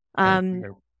 Right. um,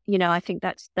 I think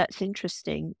that's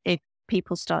interesting. If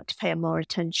people start to pay more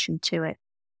attention to it,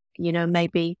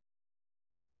 maybe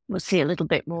we'll see a little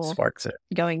bit more Sparks it.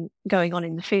 going on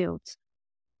in the fields.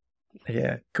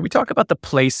 Yeah. Could we talk about the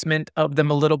placement of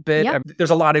them a little bit? Yep. There's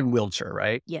a lot in Wiltshire,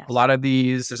 right? A Yes. lot of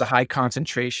these, there's a high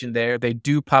concentration there. They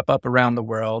do pop up around the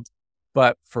world,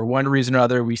 but for one reason or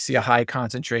other, we see a high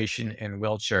concentration in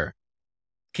Wiltshire.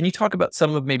 Can you talk about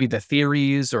some of maybe the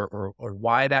theories, or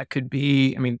why that could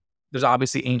be? I mean, there's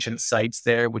obviously ancient sites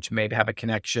there, which maybe have a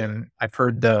connection. I've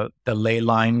heard the ley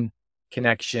line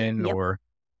connection, Yep. or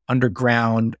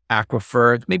underground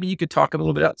aquifer. Maybe you could talk a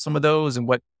little bit about some of those and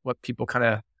what people kind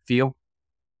of feel.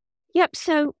 Yep.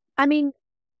 So, I mean,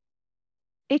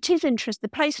 it is interesting. The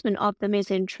placement of them is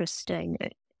interesting.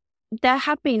 There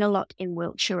have been a lot in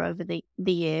Wiltshire over the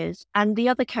years, and the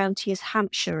other county is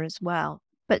Hampshire as well.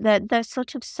 But they're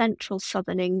sort of central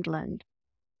southern England,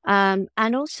 and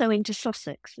also into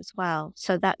Sussex as well.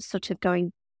 So that's sort of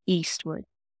going eastward.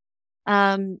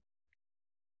 Um,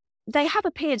 they have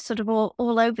appeared sort of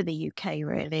all over the UK,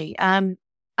 really.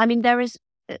 I mean, there is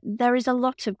a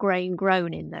lot of grain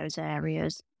grown in those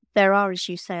areas. There are, as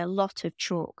you say, a lot of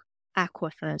chalk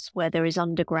aquifers where there is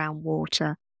underground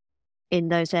water in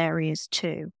those areas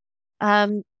too.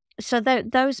 Um, so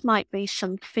those might be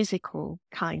some physical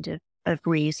kind of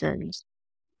reasons.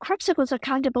 Crepuscles are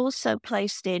kind of also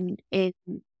placed in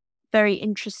very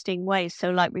interesting ways.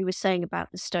 So, like we were saying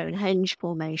about the Stonehenge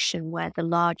formation, where the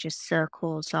largest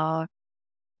circles are,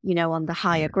 on the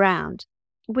higher ground.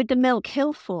 With the Milk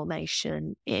Hill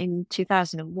formation in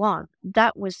 2001,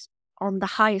 that was on the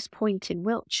highest point in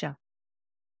Wiltshire. Were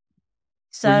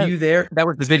So, you there? That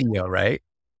was the video, right?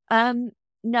 um,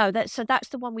 no, that's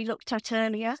the one we looked at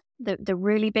earlier, the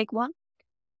really big one.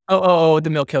 The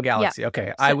Milk Hill Yeah. Galaxy.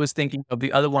 Okay. I So, was thinking of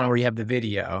the other one where you have the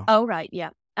video. oh right, yeah.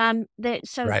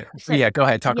 Right. Yeah, go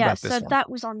ahead. Talk Yeah, about so this one. that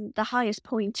was on the highest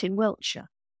point in Wiltshire.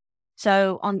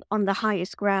 So on the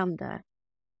highest ground there.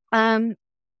 Um,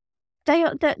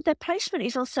 their placement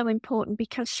is also important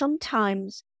because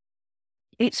sometimes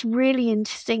it's really in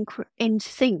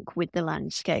sync with the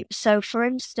landscape. So, for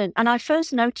instance, and I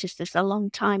first noticed this a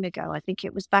long time ago. I think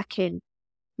it was back in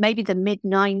maybe the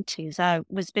mid-90s. I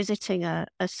was visiting a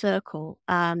circle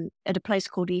at a place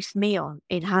called East Meon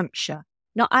in Hampshire,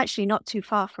 not too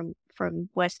far from from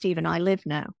where Steve and I live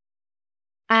now.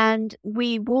 And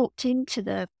we walked into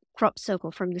the crop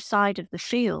circle from the side of the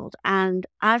field. And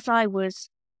as I walked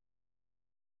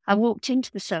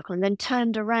into the circle and then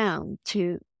turned around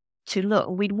to look.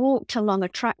 We'd walked along a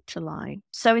tractor line.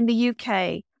 So in the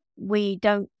UK, we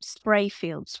don't spray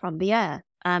fields from the air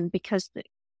because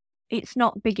it's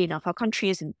not big enough. Our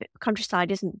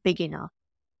countryside isn't big enough.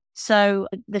 So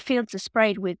the fields are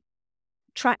sprayed with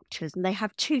tractors, and they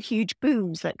have two huge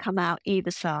booms that come out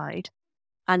either side,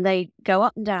 and they go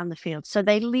up and down the field. So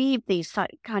they leave these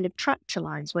kind of tractor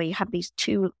lines where you have these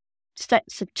two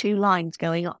sets of two lines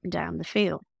going up and down the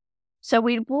field. So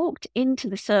we walked into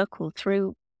the circle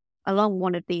along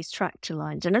one of these tractor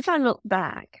lines. And as I looked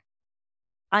back,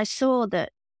 I saw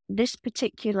that this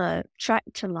particular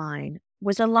tractor line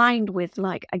was aligned with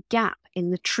like a gap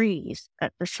in the trees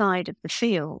at the side of the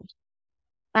field.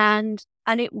 And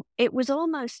it was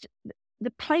almost,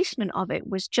 the placement of it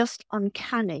was just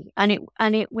uncanny. And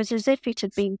it was as if it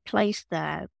had been placed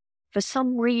there for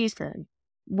some reason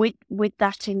with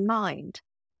that in mind.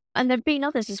 And there have been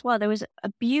others as well. There was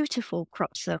a beautiful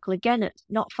crop circle, again,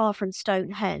 not far from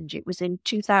Stonehenge. It was in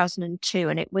 2002,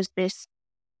 and it was this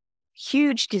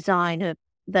huge design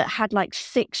that had like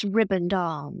 6 ribboned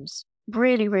arms.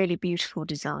 Really, really beautiful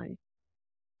design.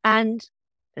 And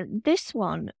this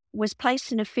one was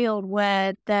placed in a field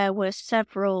where there were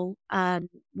several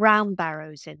round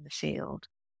barrows in the field.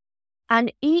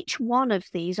 And each one of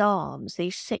these arms,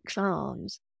 these 6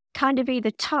 arms, kind of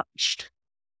either touched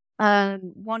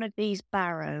one of these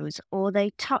barrows, or they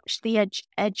touched the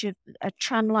edge of a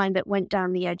tram line that went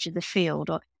down the edge of the field,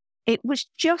 or it was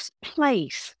just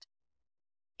placed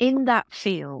in that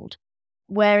field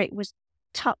where it was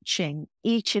touching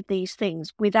each of these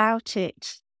things without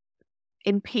it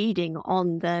impeding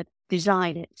on the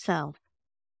design itself.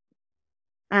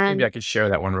 And maybe I could share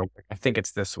that one real quick. I think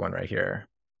it's this one right here.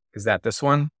 Is that this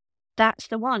one? That's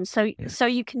the one. So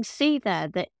you can see there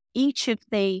that each of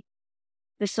the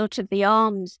sort of the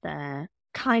arms there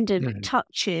kind of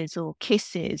touches or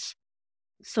kisses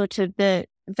sort of the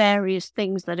various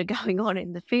things that are going on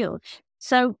in the field.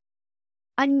 So,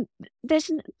 and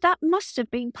that must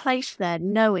have been placed there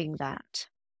knowing that.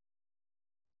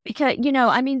 Because,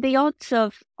 the odds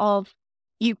of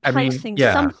you placing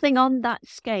something on that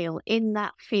scale in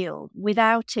that field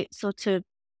without it sort of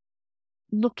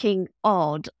looking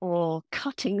odd or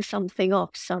cutting something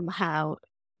off somehow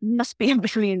must be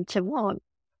 1,000,000 to 1.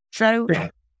 So,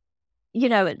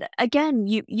 again,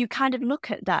 you kind of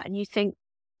look at that and you think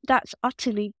that's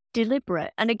utterly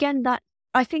deliberate. And again, that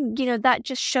I think, that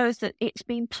just shows that it's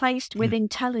been placed with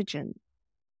intelligence,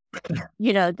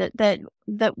 that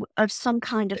of some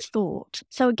kind of thought.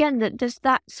 So again, that there's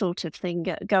that sort of thing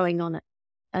going on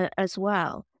as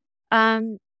well.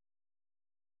 In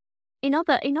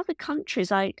other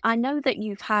countries, I know that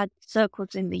you've had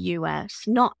circles in the US,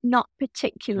 not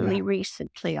particularly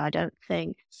recently, I don't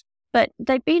think, but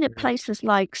they've been at places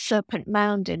like Serpent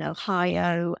Mound in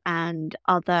Ohio and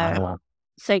other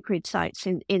sacred sites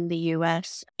in the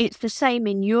US. It's the same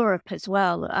in Europe as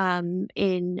well,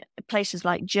 in places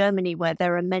like Germany, where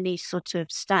there are many sort of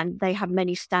they have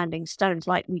many standing stones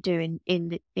like we do in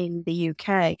the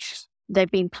UK.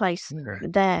 They've been placed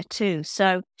there too.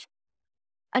 So,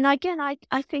 and again,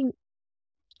 I think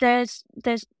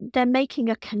they're making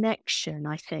a connection,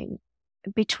 I think,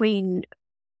 between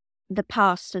the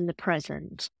past and the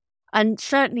present. And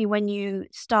certainly when you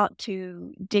start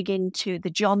to dig into the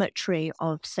geometry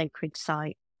of sacred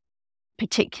site,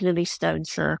 particularly stone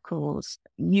circles,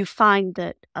 you find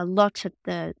that a lot of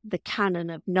the canon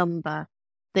of number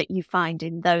that you find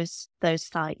in those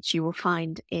sites, you will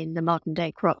find in the modern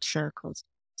day crop circles.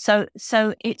 So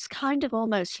it's kind of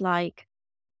almost like,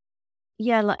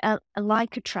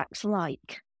 like attracts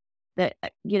like. That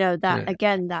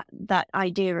again, that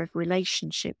idea of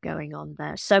relationship going on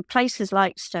there. So places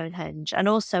like Stonehenge and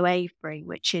also Avebury,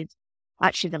 which is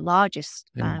actually the largest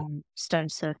stone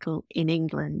circle in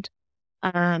England,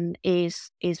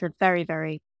 is a very,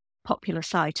 very popular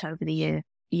site over the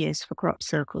years for crop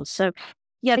circles. So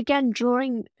again,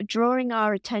 drawing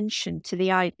our attention to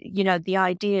the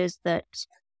ideas that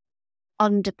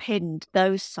underpinned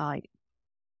those sites.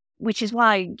 Which is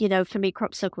why, for me,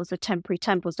 crop circles are temporary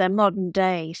temples. They're modern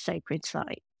day sacred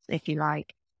sites, if you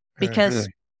like, because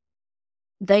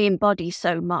they embody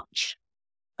so much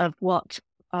of what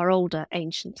our older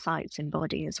ancient sites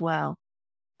embody as well.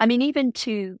 I mean, even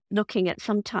to looking at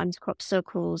sometimes crop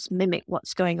circles mimic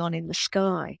what's going on in the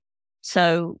sky.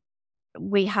 So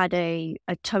we had a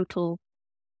total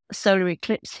solar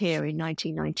eclipse here in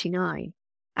 1999,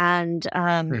 and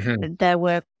there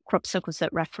were crop circles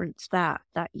that referenced that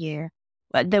year.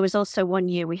 There was also one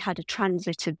year we had a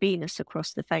transit of Venus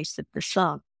across the face of the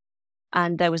sun,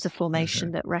 and there was a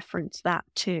formation that referenced that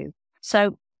too.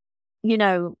 So,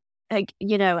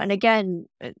 and again,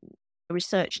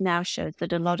 research now shows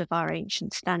that a lot of our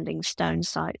ancient standing stone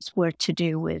sites were to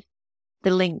do with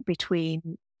the link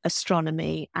between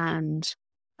astronomy and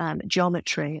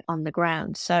geometry on the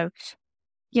ground. So,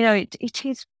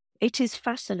 it is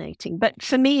fascinating. But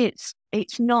for me,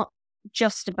 it's not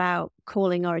just about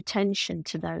calling our attention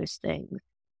to those things,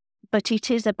 but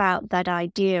it is about that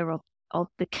idea of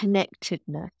the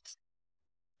connectedness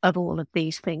of all of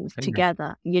these things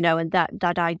together, and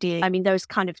that idea. I mean, those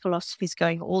kind of philosophies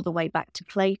going all the way back to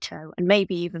Plato, and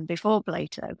maybe even before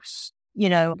Plato,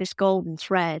 this golden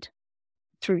thread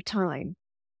through time.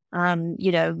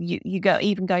 You go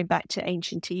even going back to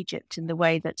ancient Egypt and the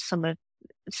way that some of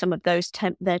those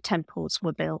their temples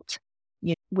were built,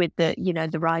 with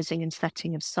the rising and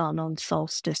setting of sun on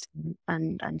solstice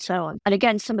and so on. And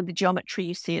again, some of the geometry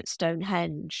you see at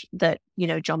Stonehenge that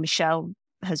Jean-Michel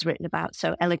has written about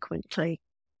so eloquently,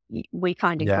 we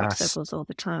find in crop circles all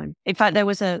the time. In fact, there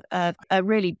was a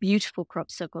really beautiful crop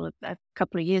circle a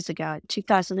couple of years ago,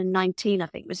 2019, I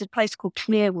think. It was a place called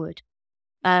Clearwood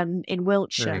in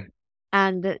Wiltshire.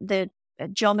 And the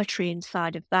geometry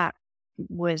inside of that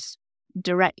was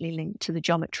directly linked to the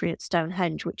geometry at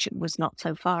Stonehenge, which was not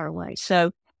so far away.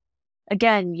 So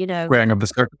again, squaring of the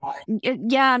circle.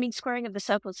 Yeah, I mean, squaring of the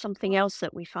circle is something else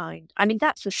that we find. I mean,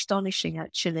 that's astonishing,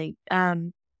 actually. A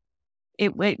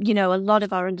lot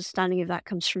of our understanding of that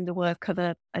comes from the work of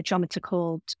a geometer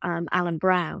called Alan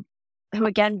Brown, who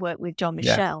again worked with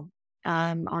Jean-Michel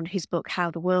on his book,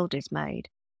 How the World is Made.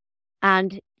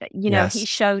 And, he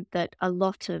showed that a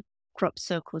lot of crop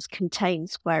circles contain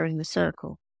squaring the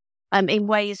circle in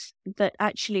ways that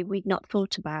actually we'd not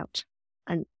thought about,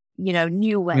 and,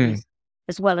 new ways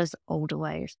as well as older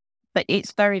ways. But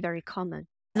it's very, very common.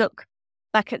 Look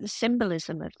back at the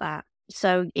symbolism of that.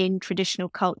 So in traditional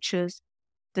cultures,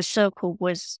 the circle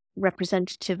was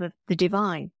representative of the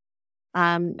divine.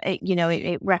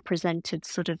 It represented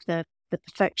sort of the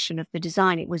perfection of the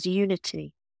design. It was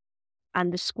unity.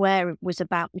 And the square was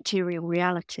about material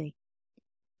reality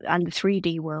and the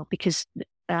 3D world, because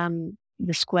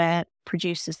the square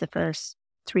produces the first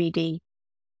 3D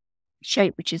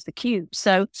shape, which is the cube.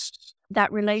 So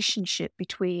that relationship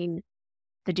between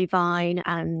the divine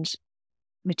and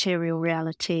material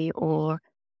reality, or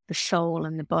the soul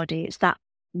and the body, it's that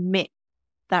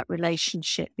that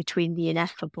relationship between the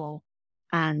ineffable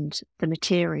and the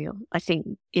material, I think,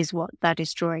 is what that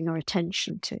is drawing our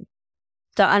attention to.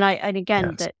 So, and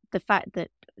again, that the fact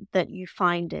that you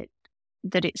find it,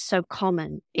 that it's so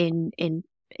common in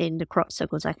the crop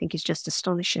circles, I think is just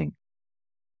astonishing.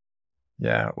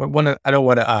 Yeah. I don't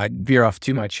want to veer off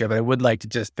too much here, but I would like to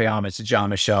just pay homage to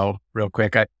Jean-Michel real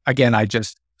quick. I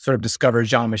just sort of discovered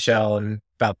Jean-Michel in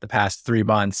about the past 3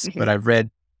 months, but I've read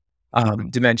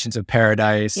Dimensions of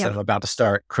Paradise. I'm about to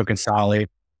start Crook and Solly.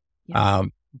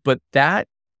 But that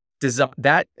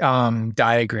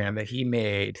diagram that he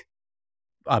made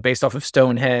based off of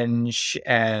Stonehenge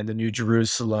and the New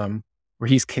Jerusalem, where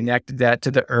he's connected that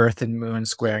to the Earth and Moon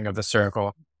squaring of the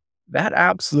circle, that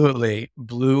absolutely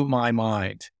blew my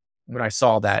mind when I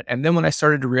saw that. And then when I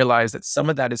started to realize that some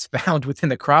of that is found within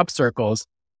the crop circles,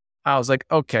 I was like,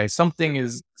 okay, something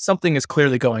is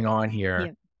clearly going on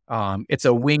here. It's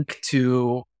a wink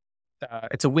to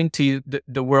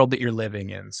the world that you're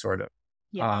living in, sort of.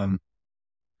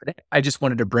 But I just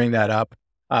wanted to bring that up.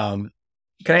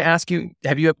 Can I ask you,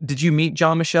 did you meet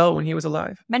Jean-Michel when he was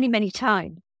alive? Many, many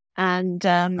times. And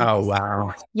oh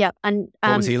wow. Yeah. And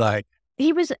what was he like?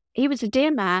 He was a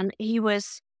dear man. He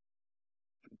was,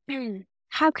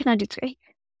 how can I describe?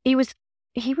 He was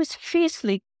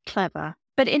fiercely clever,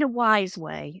 but in a wise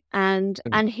way. And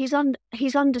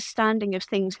his understanding of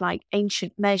things like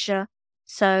ancient measure,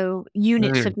 so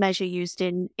units of measure used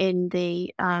in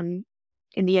the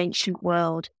ancient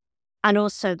world, and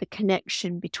also the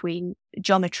connection between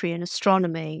geometry and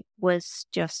astronomy was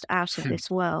just out of this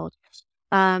world.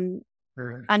 And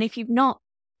if you've not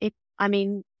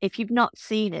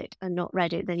seen it and not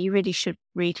read it, then you really should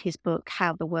read his book,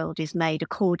 How the World is Made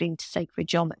According to Sacred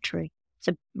Geometry. It's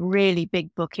a really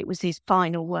big book. It was his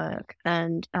final work,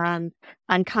 and kind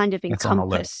of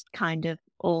encompassed kind of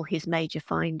all his major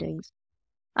findings.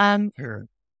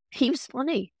 He was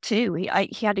funny too.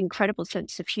 He had incredible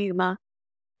sense of humor,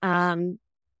 he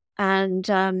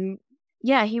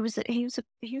was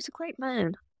a great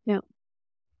man. Yeah.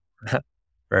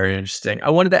 Very interesting. I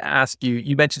wanted to ask you,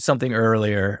 you mentioned something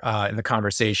earlier in the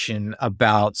conversation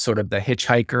about sort of the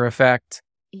hitchhiker effect.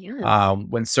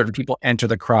 When certain people enter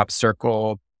the crop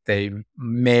circle, They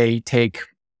may take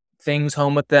things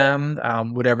home with them,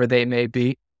 whatever they may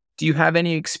be. Do you have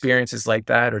any experiences like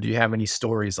that, or do you have any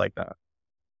stories like that?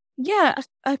 Yeah,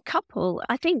 a couple.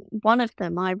 I think one of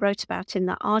them I wrote about in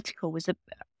that article was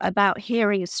about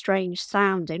hearing a strange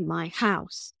sound in my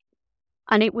house.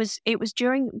 And it was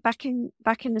during back in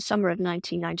the summer of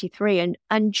 1993,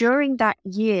 and during that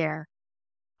year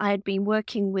I had been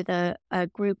working with a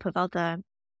group of other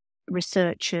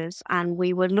researchers, and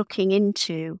we were looking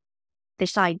into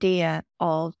this idea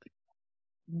of,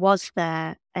 was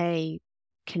there a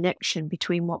connection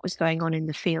between what was going on in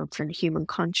the fields and human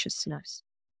consciousness?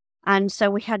 And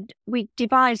so we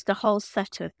devised a whole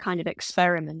set of kind of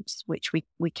experiments which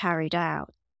we carried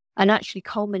out, and actually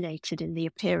culminated in the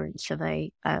appearance of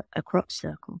a crop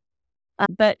circle.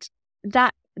 But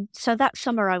that that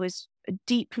summer I was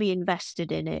deeply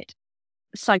invested in it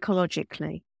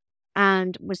psychologically,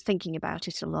 and was thinking about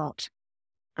it a lot.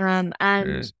 Um, Mm.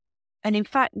 and and in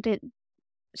fact,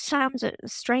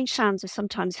 strange sounds are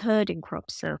sometimes heard in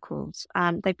crop circles.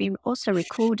 They've been also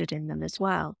recorded in them as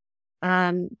well.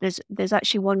 There's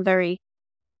actually one very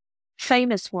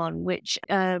famous one, which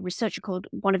a researcher called,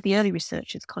 one of the early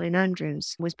researchers, Colin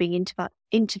Andrews, was being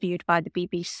interviewed by the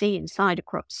BBC inside a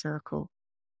crop circle.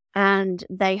 And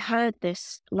they heard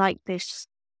this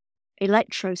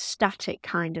electrostatic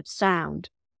kind of sound.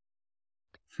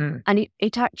 Hmm. And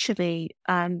it actually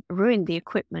ruined the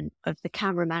equipment of the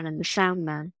cameraman and the sound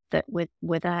man that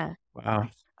were there. Wow.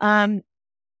 Um,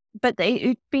 but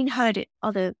it'd been heard it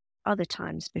other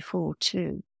times before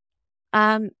too.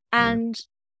 Mm. And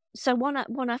so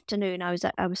one afternoon, I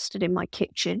was stood in my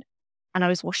kitchen, and I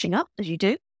was washing up, as you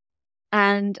do,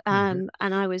 and Mhm.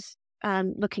 and I was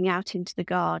looking out into the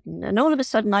garden, and all of a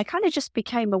sudden, I kind of just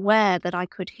became aware that I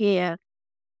could hear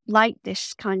like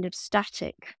this kind of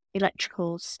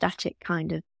electrical static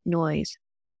kind of noise.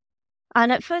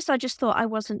 And at first I just thought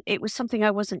it was something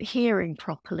I wasn't hearing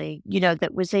properly,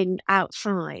 that was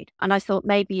outside. And I thought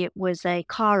maybe it was a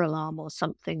car alarm or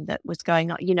something that was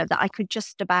going on, that I could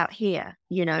just about hear.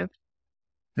 Mhm.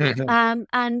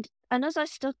 And as I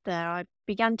stood there, I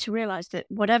began to realize that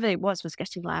whatever it was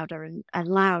getting louder and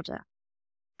louder.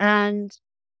 And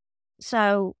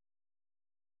so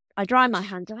I dry my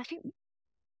hands, and I think,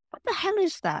 what the hell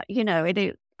is that?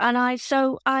 And I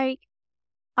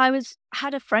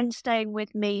had a friend staying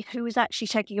with me who was actually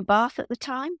taking a bath at the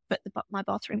time, but my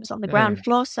bathroom was on the ground Mm.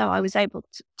 floor, so I was able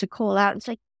to call out and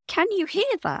say, "Can you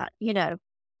hear that?"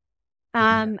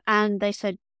 Mhm. And they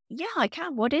said, "Yeah, I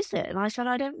can. What is it?" And I said,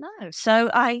 "I don't know." So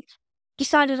I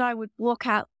decided I would walk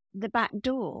out the back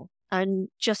door and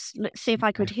just see if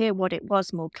I could hear what it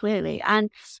was more clearly. And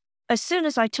as soon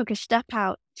as I took a step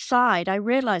outside, I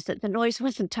realized that the noise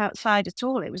wasn't outside at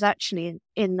all. It was actually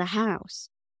in the house.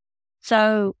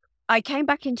 So I came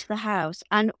back into the house,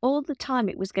 and all the time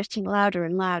it was getting louder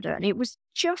and louder. And it was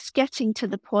just getting to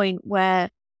the point where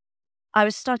I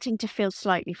was starting to feel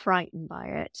slightly frightened by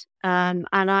it. Mm.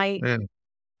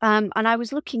 And I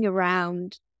was looking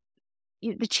around.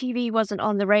 The TV wasn't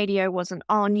on, the radio wasn't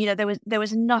on. There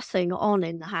was nothing on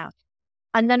in the house.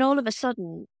 And then all of a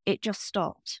sudden, it just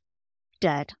stopped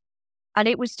dead. And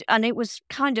it was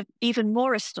kind of even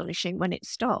more astonishing when it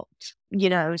stopped.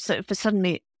 So for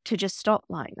suddenly to just stop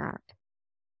like that.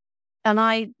 And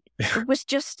it was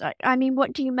just, I mean,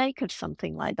 what do you make of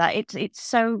something like that? It's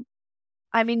so,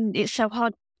 I mean, it's so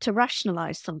hard to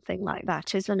rationalize something like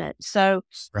that, isn't it? So,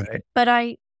 Right. but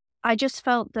I just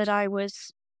felt that I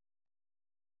was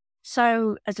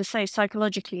so, as I say,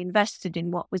 psychologically invested in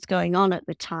what was going on at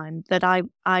the time, that I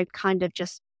kind of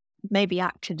just maybe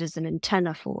acted as an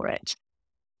antenna for it,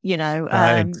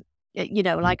 Right.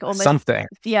 like almost, Something.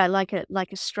 yeah, like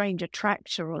a strange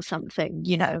attractor or something,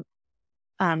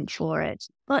 for it.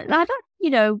 But I've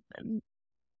had,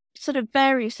 sort of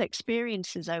various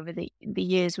experiences over the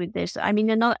years with this. I mean,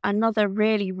 another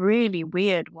really, really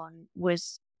weird one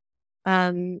was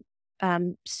um,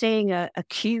 seeing a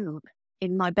cube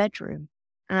in my bedroom,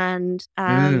 and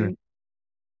Mm.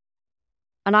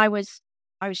 I was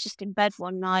just in bed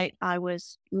one night. I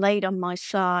was laid on my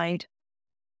side,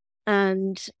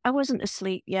 and I wasn't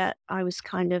asleep yet. I was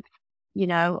kind of,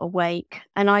 awake,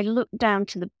 and I looked down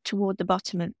toward the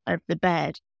bottom of the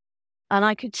bed, and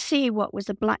I could see what was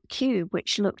a black cube,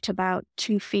 which looked about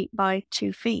 2 feet by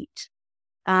 2 feet.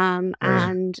 Mm.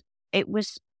 And it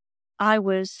was, I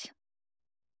was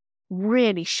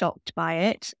really shocked by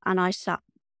it. And I sat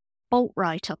bolt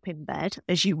right up in bed,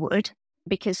 as you would,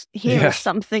 because here is Yeah.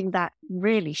 something that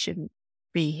really shouldn't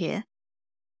be here.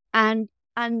 And,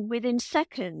 and within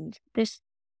seconds, this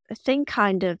thing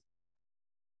kind of,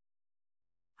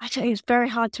 I tell you, it's very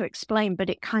hard to explain, but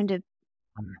it kind of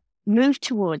moved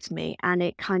towards me, and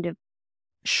it kind of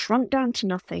shrunk down to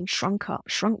nothing, shrunk up,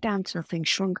 shrunk down to nothing,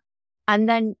 shrunk, and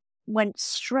then went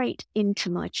straight into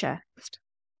my chest.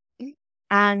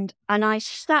 And I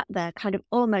sat there kind of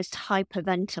almost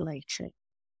hyperventilating.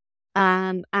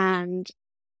 And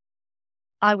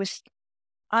I was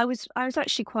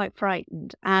actually quite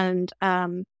frightened, and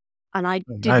I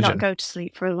did not Imagine. go to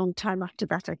sleep for a long time after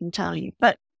that, I can tell you.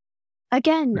 But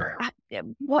again,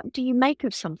 what do you make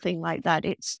of something like that?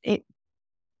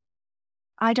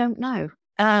 I don't know.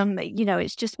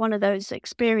 It's just one of those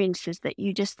experiences that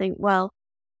you just think, well,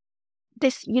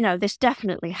 this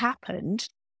definitely happened,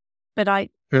 but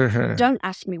don't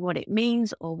ask me what it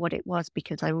means or what it was,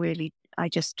 because I really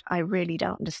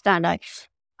don't understand.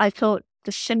 I thought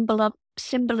the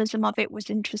symbolism of it was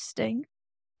interesting.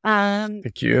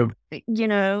 The cube. That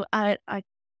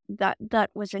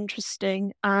was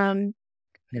interesting. Yeah.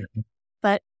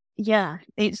 But yeah,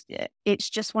 it's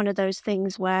just one of those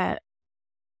things where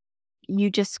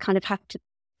you just kind of have to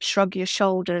shrug your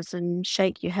shoulders and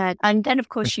shake your head. And then, of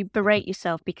course, you berate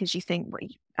yourself because you think, well,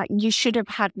 you should have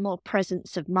had more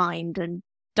presence of mind and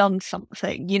done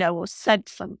something, or said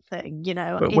something, But in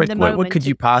the moment. what could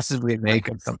you possibly make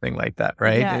of something like that,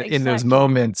 right? Yeah, In those exactly.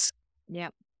 moments, Yeah.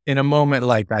 in a moment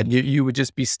like that, you would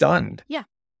just be stunned. Yeah,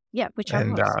 which I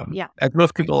And was. Yeah. as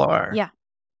most people are. Yeah.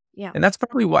 Yeah. And that's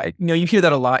probably why, you hear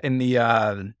that a lot in the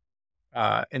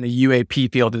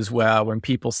UAP field as well, when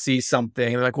people see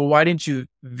something, they're like, well, why didn't you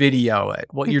video it?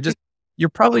 Well, you're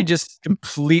probably just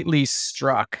completely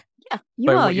struck. Yeah, you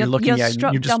by are. what you're looking you're at.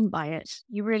 struck You're just, dumb by it.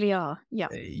 You really are. Yeah.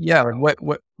 yeah, like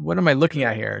what am I looking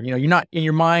at here? You're not in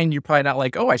your mind. You're probably not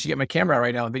like, oh, I should get my camera out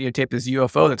right now and videotape this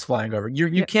UFO that's flying over.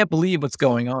 You can't believe what's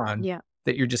going on. Yeah.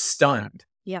 That you're just stunned.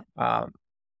 Yeah.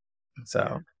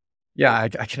 So, yeah,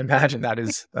 I can imagine that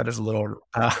is a little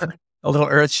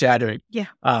earth shattering. Yeah.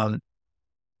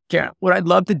 Karen, what I'd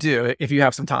love to do, if you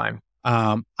have some time,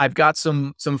 I've got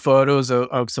some photos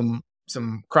of some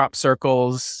crop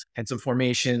circles and some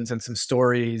formations and some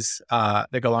stories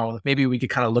that go along with. Maybe we could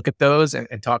kind of look at those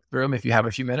and talk through them if you have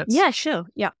a few minutes. Yeah, sure.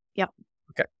 Yeah. Yeah.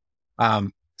 Okay.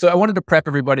 So I wanted to prep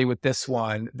everybody with this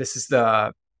one. This is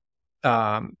so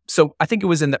I think it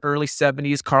was in the early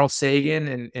 70s, Carl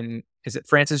Sagan and is it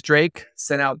Francis Drake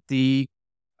sent out the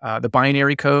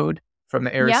binary code from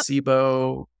the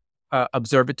Arecibo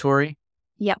Observatory.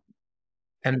 Yep.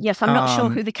 And yes, I'm not sure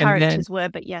who the characters were,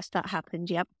 but yes, that happened.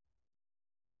 Yep.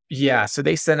 Yeah, so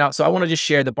they sent out. So I want to just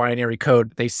share the binary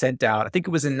code they sent out. I think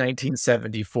it was in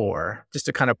 1974, just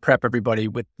to kind of prep everybody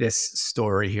with this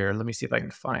story here. Let me see if I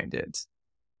can find it.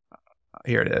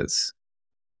 Here it is.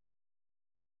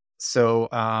 So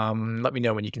let me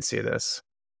know when you can see this.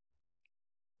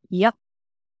 Yep.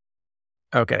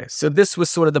 Okay, so this was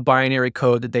sort of the binary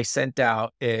code that they sent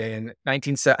out in I think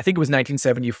it was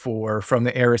 1974 from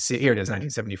the Arecibo. Here it is,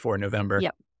 1974, November.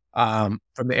 Yep. From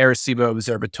the Arecibo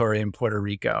Observatory in Puerto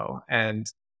Rico. And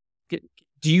do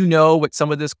you know what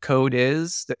some of this code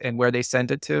is and where they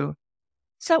sent it to?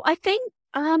 So I think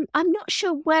I'm not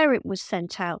sure where it was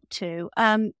sent out to.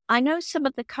 I know some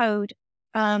of the code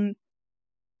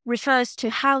refers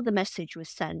to how the message was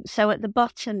sent. So at the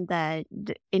bottom there,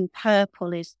 in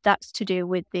purple, that's to do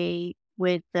with the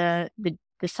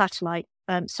satellite.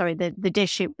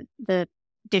 The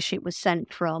dish it was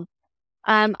sent from.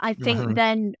 I think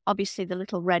then obviously the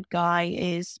little red guy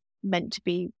is meant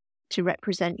to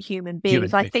represent human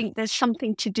beings. I think there's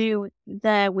something to do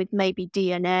there with maybe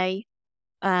DNA,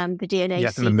 the DNA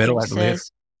sequences. In the middle, I believe.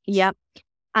 Yeah.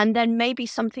 And then maybe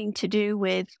something to do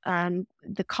with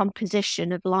the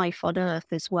composition of life on Earth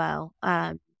as well,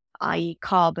 i.e.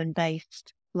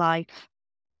 carbon-based life.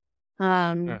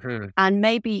 And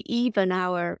maybe even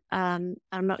our, I'm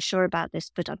not sure about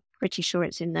this, but I'm pretty sure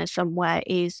it's in there somewhere,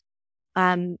 is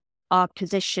our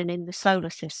position in the solar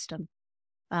system.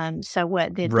 So where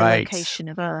the location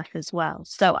of Earth as well.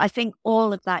 So I think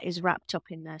all of that is wrapped up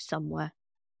in there somewhere.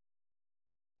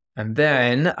 And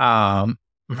then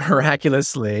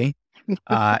miraculously,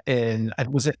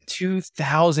 was it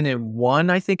 2001,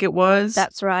 I think it was?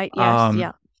 That's right, yes,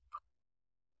 yeah.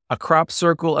 A crop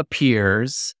circle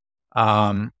appears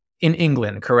in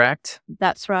England, correct?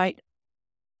 That's right.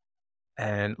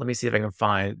 And let me see if I can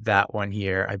find that one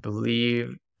here. I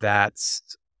believe that's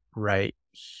right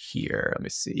here. Let me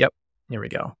see. Yep, here we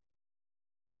go.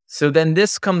 So then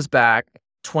this comes back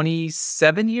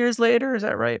 27 years later. Is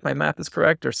that right? My math is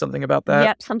correct or something about that?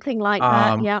 Yep, something like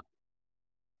that. Yep.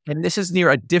 And this is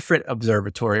near a different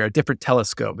observatory or a different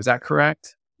telescope. Is that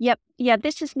correct? Yep. Yeah,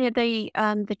 this is near the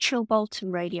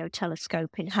Chilbolton Radio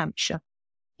Telescope in Hampshire.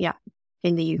 Yeah,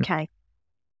 in the UK.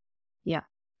 Yeah.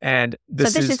 And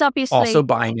this is obviously also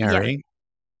binary.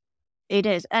 It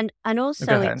is. And Go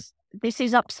also ahead. this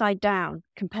is upside down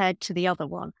compared to the other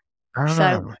one.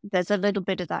 So Oh, there's a little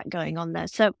bit of that going on there.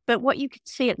 So, but what you can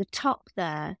see at the top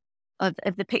there of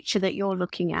the picture that you're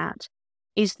looking at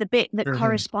is the bit that mhm,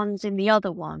 corresponds in the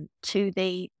other one to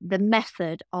the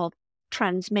method of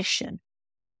transmission.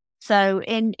 So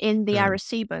in the mm,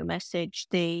 Arecibo message,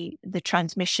 the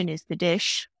transmission is the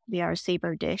dish, the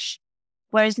Arecibo dish.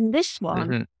 Whereas in this one,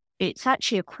 mhm, it's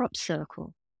actually a crop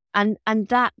circle. And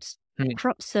that mm.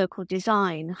 crop circle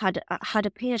design had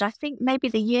appeared, I think maybe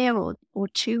the year or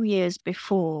 2 years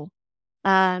before,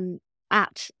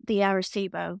 at the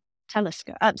Arecibo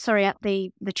telescope. Sorry, at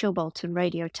the Chilbolton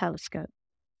radio telescope.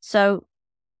 So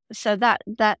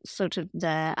that's sort of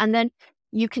there, and then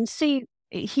you can see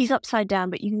he's upside down,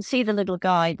 but you can see the little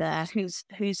guy there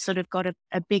who's sort of got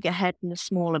a bigger head and a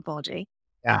smaller body.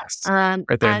 Yes, right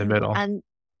there in the middle. And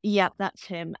yeah, that's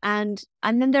him. And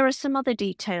then there are some other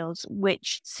details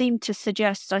which seem to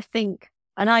suggest, I think,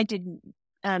 and I didn't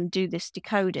do this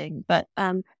decoding, but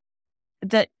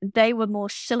that they were more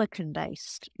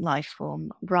silicon-based life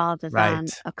form rather than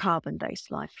Right. a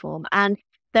carbon-based life form. And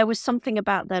there was something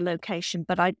about their location,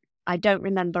 but I don't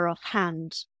remember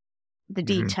offhand the Mhm.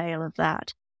 detail of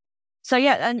that. So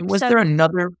yeah, and Was so there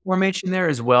another formation there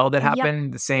as well that yep, happened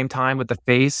at the same time with the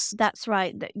face? that's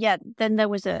right. Yeah, then there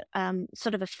was a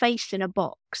sort of a face in a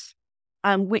box,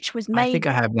 which was I think made.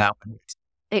 I have that one.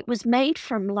 It was made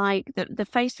from like the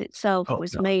face itself Oh,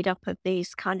 was no. made up of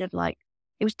these kind of like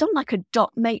it was done like a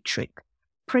dot matrix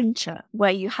printer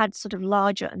where you had sort of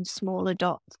larger and smaller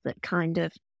dots that kind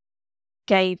of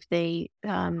gave the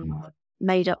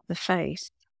made up the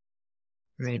face.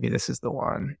 Maybe this is the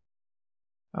one.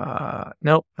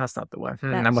 Nope, that's not the one. I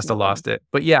That's must have not the one. lost it.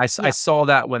 But yeah, I Yeah. saw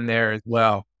that one there as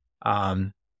well.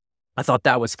 I thought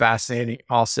that was fascinating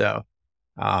also.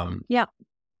 Um, Yeah.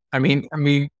 and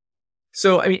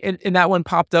that one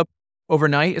popped up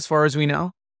overnight as far as we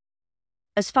know.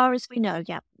 As far as we know,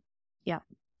 yeah. Yeah.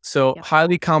 So Yeah.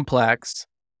 highly complex,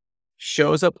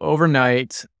 shows up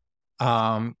overnight,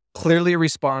 clearly a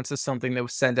response to something that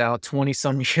was sent out 20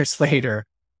 some years later.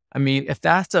 I mean, if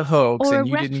that's a hoax Or a and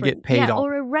you didn't get reference. paid Yeah, on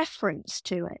or a reference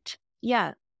to it.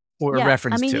 Yeah. or a Yeah. I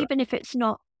reference mean, to it. even if it's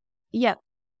not, yeah.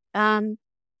 And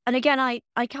again, I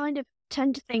kind of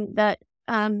tend to think that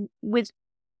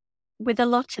with a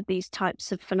lot of these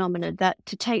types of phenomena, that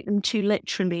to take them too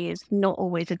literally is not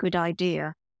always a good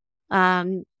idea.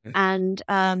 Um, Mm.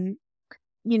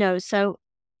 and so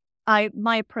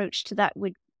my approach to that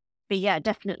would be, yeah,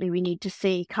 definitely we need to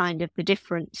see kind of the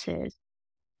differences,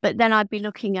 but then I'd be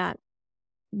looking at,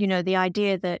 the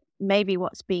idea that maybe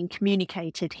what's being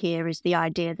communicated here is the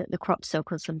idea that the crop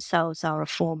circles themselves are a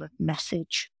form of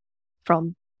message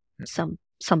from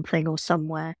something or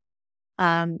somewhere.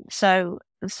 So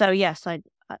yes,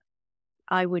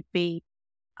 I would be,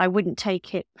 I wouldn't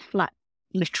take it flat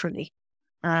literally.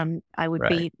 I would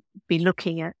Right. be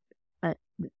looking at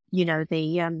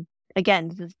the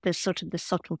again the sort of the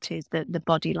subtleties, the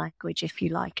body language, if you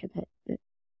like, of it.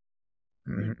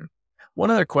 Mhm. One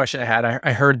other question I had,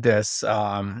 I heard this,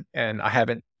 and I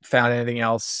haven't found anything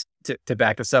else to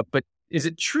back this up, but is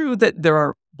it true that there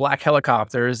are black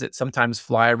helicopters that sometimes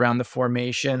fly around the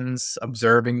formations,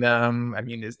 observing them? I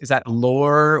mean, is that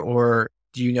lore, or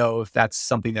do you know if that's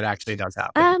something that actually does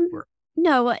happen? Um,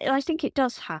 no, I think it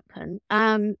does happen.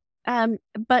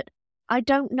 But I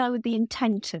don't know the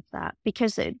intent of that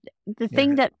because the thing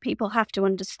Yeah. that people have to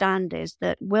understand is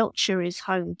that Wiltshire is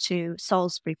home to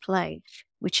Salisbury Plain,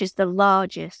 which is the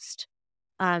largest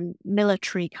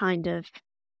military kind of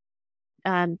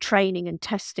training and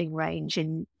testing range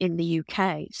in the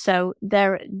UK. So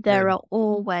there Mm. are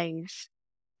always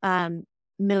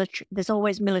military. There's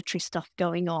always military stuff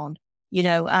going on. You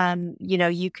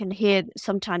can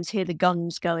sometimes hear the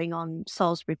guns going on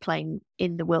Salisbury Plain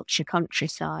in the Wiltshire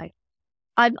countryside.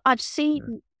 I've Mm.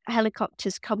 seen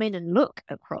helicopters come in and look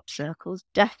at crop circles.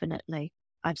 Definitely,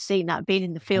 I've seen that. Been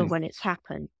in the field Mm. when it's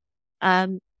happened.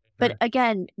 Um, but Okay.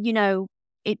 again,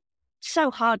 it's so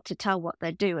hard to tell what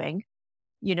they're doing.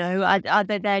 Are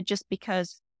they there just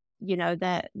because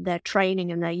they're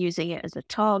training and they're using it as a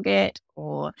target,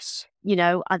 or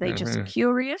are they just Mhm.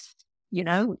 curious?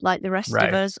 Like the rest of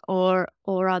Right. us, or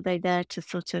are they there to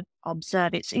sort of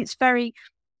observe?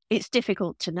 It's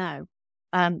difficult to know.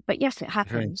 But yes, it Mhm.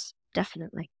 happens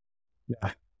definitely.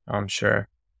 Yeah, I'm sure.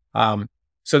 Um,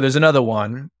 so there's another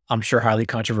one, I'm sure highly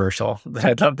controversial that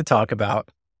I'd love to talk about.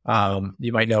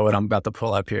 You might know what I'm about to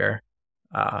pull up here.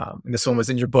 And this one was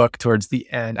in your book towards the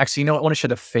end. Actually, you know what? I want to show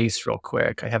the face real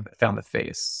quick. I haven't found the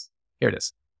face. Here it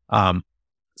is.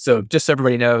 So just so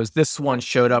everybody knows, this one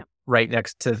showed Yep. up right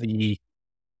next to the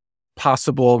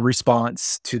possible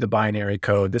response to the binary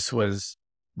code. This was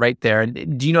right there.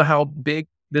 And do you know how big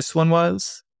this one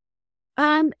was?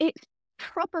 It's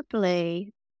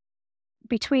probably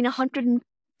between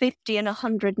 150 and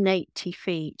 180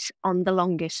 feet on the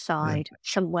longest side,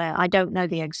 somewhere. I don't know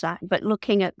the exact, but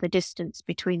looking at the distance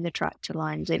between the tractor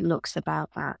lines, it looks about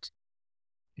that.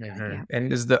 Yeah.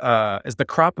 And is the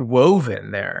crop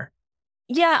woven there?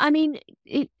 Yeah, I mean,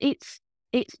 it's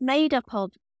made up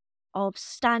of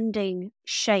standing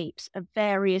shapes of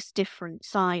various different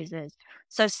sizes.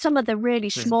 So some of the really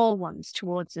small ones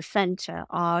towards the center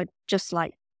are just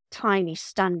like tiny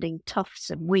standing tufts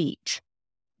of wheat,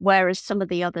 whereas some of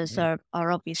the others are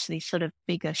obviously sort of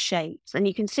bigger shapes. And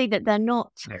you can see that they're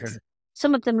not,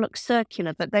 some of them look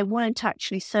circular, but they weren't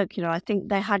actually circular. I think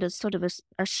they had a sort of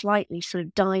a slightly sort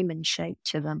of diamond shape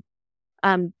to them.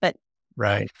 But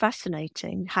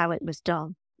fascinating how it was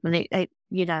done. And it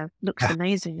looks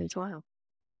amazing as well.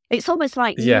 It's almost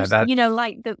like,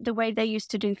 like the way they used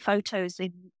to do photos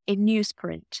in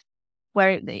newsprint,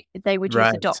 where they would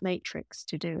use a dot matrix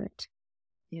to do it.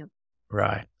 Yeah.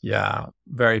 Right. Yeah.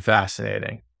 Very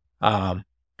fascinating.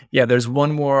 There's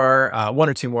one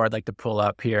or two more I'd like to pull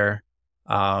up here.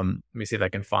 Let me see if I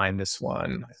can find this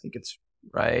one. I think it's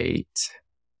right.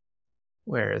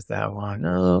 Where is that one?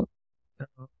 No.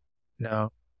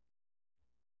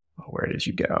 Oh, where did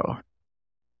you go?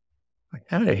 I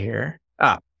had it here.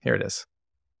 Here it is.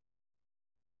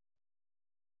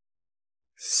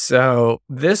 So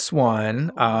this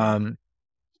one,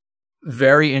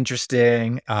 very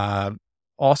interesting.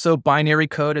 Also binary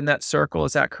code in that circle.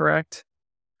 Is that correct?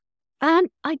 I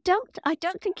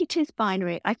don't think it is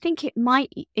binary. I think it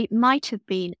might have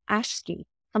been ASCII,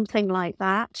 something like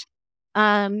that.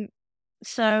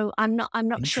 So I'm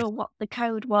not sure what the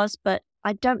code was, but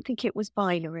I don't think it was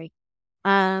binary.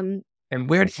 And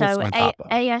where did this one pop up?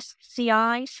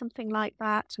 ASCII, something like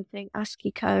that. I think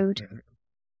ASCII code.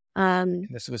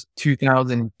 This was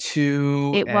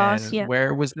 2002. It was, yeah.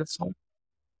 Where was this one?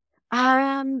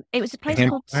 It was a place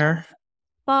called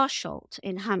Barsholt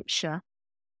in Hampshire.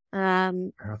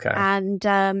 Okay.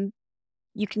 And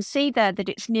you can see there that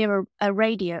it's near a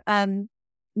radio. It's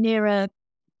near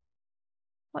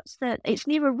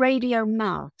a radio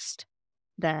mast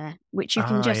there, which you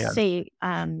can just see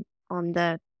on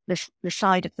the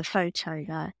side of the photo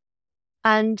there.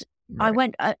 And I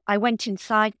went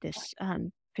inside this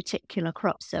particular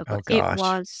crop circle. Oh, gosh. It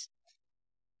was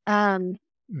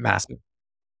massive.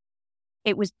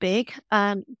 It was big,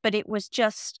 but it was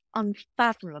just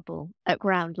unfathomable at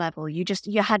ground level. You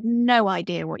had no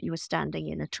idea what you were standing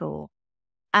in at all.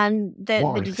 And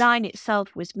the design itself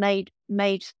was made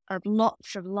of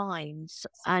lots of lines,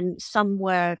 and some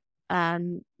were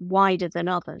wider than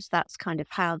others. That's kind of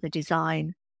how the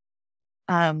design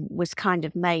was kind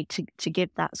of made to give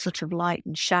that sort of light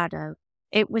and shadow.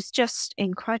 It was just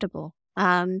incredible.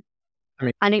 And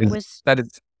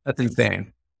that's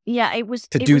insane. Yeah, it was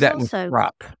to do that also, with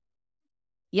crop.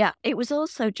 Yeah, it was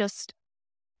also just,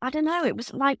 I don't know. It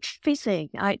was like fizzing.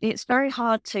 It's very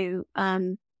hard to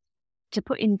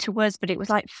put into words, but it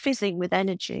was like fizzing with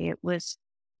energy. It was.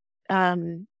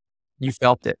 You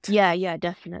felt it. Yeah,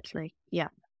 definitely. Yeah.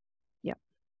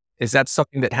 Is that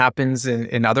something that happens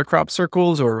in other crop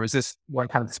circles, or was this one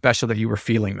kind of special that you were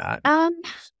feeling that?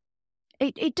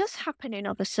 It does happen in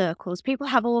other circles. People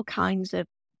have all kinds of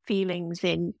feelings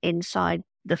inside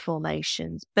the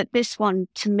formations, but this one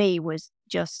to me was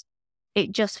just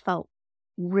felt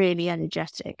really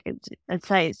energetic. I'd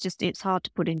say it's hard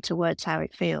to put into words how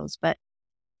it feels, but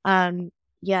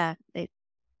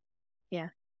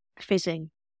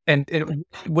fizzing. And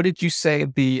what did you say?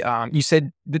 You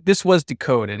said that this was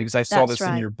decoded, because I saw this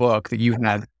in your book that you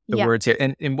had the words here.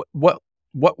 And what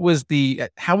was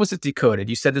how was it decoded?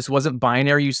 You said this wasn't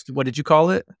binary. What did you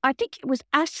call it? I think it was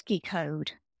ASCII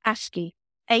code. ASCII.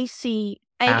 ASCII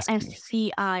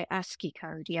ASCII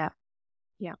code. Yeah.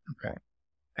 Okay.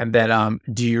 And then,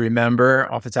 do you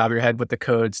remember off the top of your head what the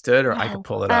code stood, or I could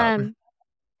pull it up?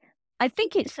 I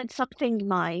think it said something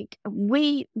like,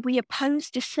 we oppose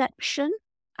deception.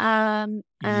 And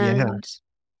then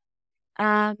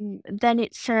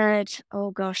it said,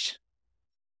 oh gosh,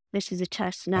 this is a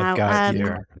test now. I've got it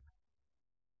here.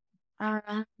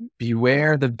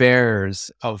 Beware the bearers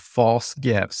of false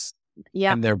gifts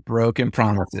and their broken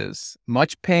promises.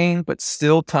 Much pain, but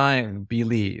still time,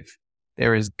 believe.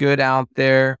 There is good out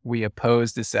there. We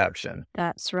oppose deception.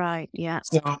 That's right. Yeah.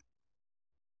 So,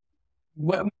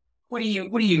 what do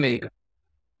you make?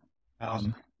 I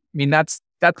mean, that's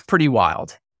pretty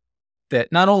wild. That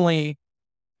not only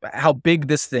how big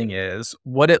this thing is,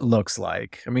 what it looks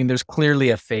like. I mean, there's clearly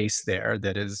a face there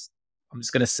that is I'm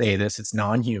just going to say this, it's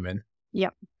non-human.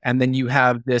 Yep. And then you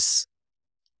have this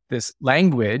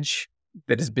language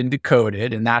that has been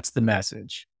decoded, and that's the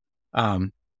message.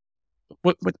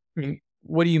 What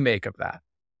do you make of that?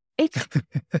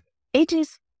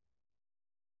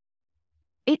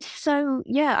 It's so,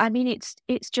 yeah, I mean, it's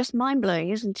just mind blowing,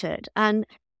 isn't it? And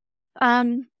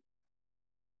I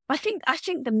think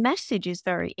the message is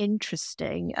very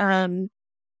interesting.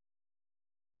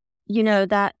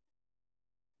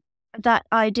 That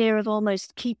idea of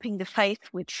almost keeping the faith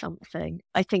with something,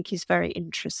 I think, is very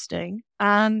interesting.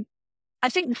 I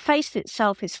think the faith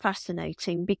itself is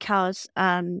fascinating because,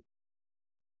 for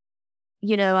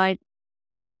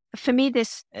me,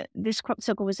 this crop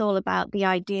circle was all about the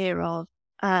idea of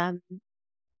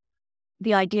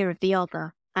the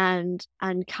other, and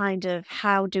kind of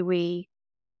how do we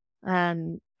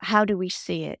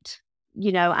see it,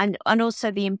 and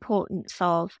also the importance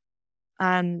of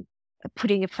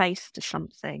putting a face to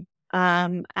something,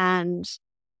 and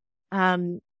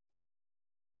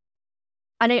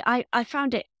I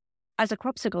found it, as a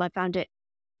crop circle, I found it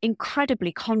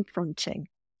incredibly confronting,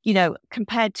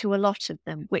 compared to a lot of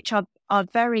them, which are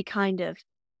very kind of,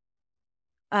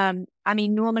 I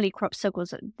mean, normally crop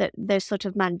circles, they're sort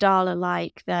of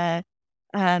mandala-like, they're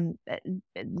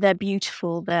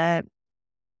beautiful, there's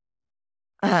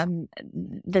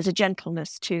a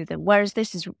gentleness to them. Whereas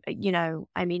this is, I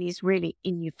mean, he's really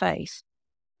in your face,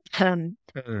 if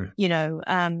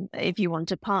you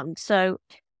want a pun. So,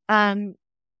 the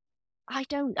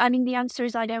answer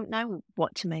is I don't know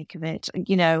what to make of it.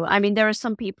 I mean, there are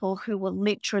some people who will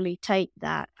literally take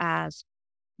that as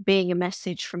being a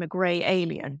message from a gray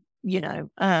alien,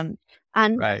 and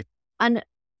Right. and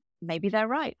maybe they're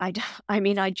right. I don't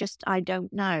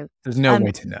know. There's no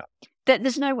way to know.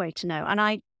 There's no way to know.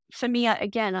 And for me,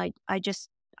 again, I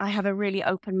have a really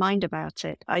open mind about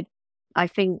it. I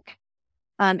think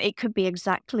it could be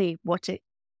exactly what it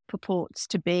purports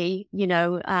to be,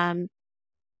 or,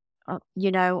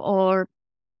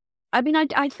 I mean,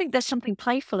 I think there's something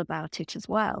playful about it as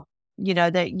well.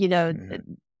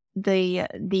 Mhm.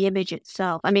 The image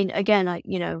itself. I mean, again,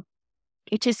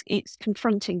 it's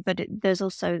confronting, but there's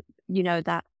also,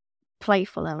 that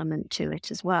playful element to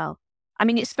it as well. I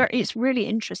mean, it's really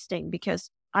interesting because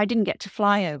I didn't get to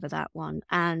fly over that one,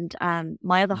 and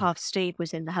my other half, Steve,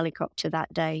 was in the helicopter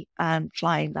that day,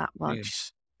 flying that one,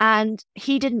 Yes. and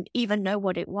he didn't even know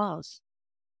what it was.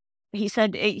 He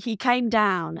said he came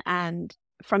down and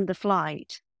from the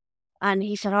flight, and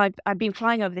he said, I've been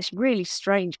flying over this really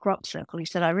strange crop circle. He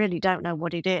said, I really don't know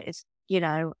what it is,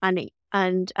 and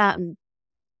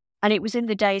it was in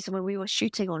the days when we were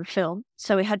shooting on film,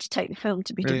 so we had to take the film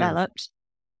to be developed.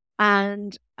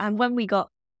 And when we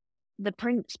got the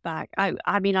prints back,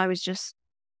 I mean, I was just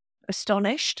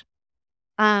astonished.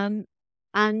 And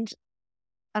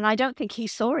I don't think he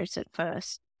saw it at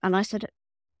first. And I said,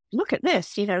 look at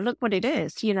this, look what it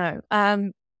is,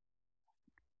 But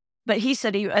he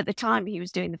said at the time he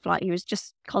was doing the flight, he was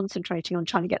just concentrating on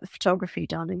trying to get the photography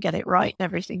done and get it right and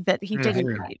everything. That he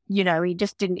didn't, he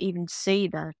just didn't even see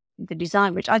the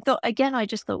design, which I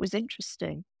just thought was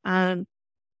interesting.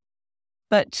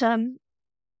 But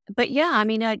yeah, I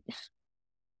mean, I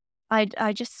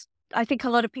think a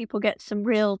lot of people get some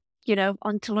real,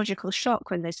 ontological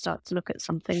shock when they start to look at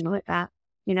something like that,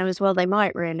 as well they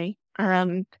might really,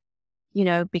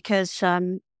 because,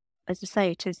 as I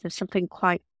say, there's something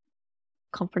quite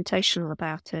confrontational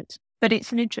about it, but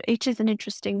it is an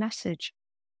interesting message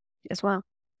as well.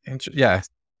 Yeah.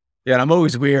 Yeah. And I'm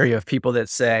always weary of people that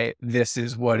say, this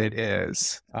is what it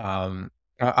is.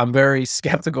 I'm very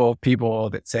skeptical of people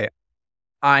that say,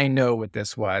 I know what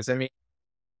this was. I mean,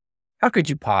 how could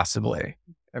you possibly?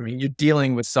 I mean, you're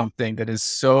dealing with something that is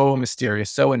so mysterious,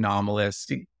 so anomalous.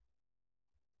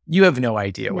 You have no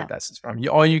idea what this is from.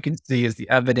 All you can see is the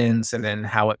evidence and then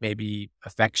how it maybe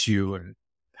affects you and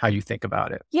how you think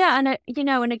about it. Yeah. And,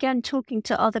 and again, talking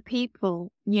to other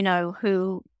people,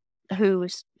 who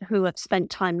have spent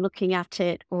time looking at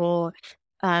it or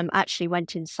actually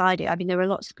went inside it. I mean, there were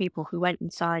lots of people who went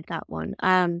inside that one.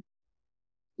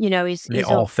 They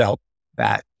all felt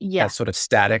that sort of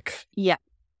static. Yeah.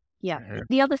 Yeah. Mm-hmm.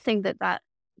 The other thing that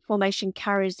formation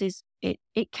carries is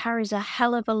it carries a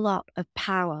hell of a lot of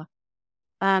power.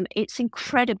 It's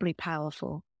incredibly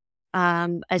powerful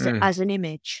as an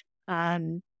image.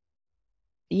 Again,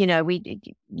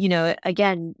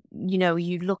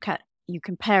 you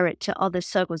compare it to other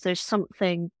circles. There's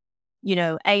something,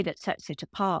 that sets it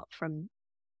apart from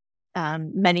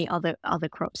many other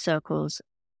crop circles.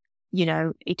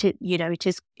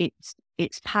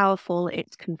 It's powerful,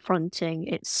 it's confronting,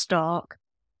 it's stark,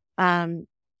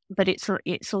 but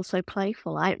it's also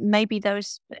playful. Maybe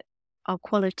those are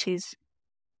qualities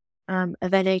of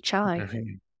NHI.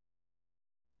 Mhm.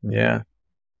 Yeah.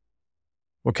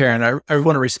 Well, Karen, I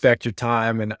want to respect your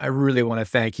time, and I really want to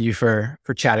thank you for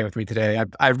chatting with me today.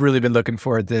 I've really been looking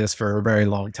forward to this for a very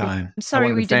long time. I'm I sorry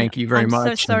wanted we to didn't. thank you very I'm so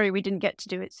much. sorry we didn't get to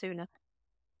do it sooner.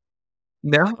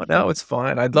 No, it's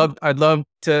fine. I'd love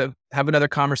to have another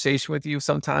conversation with you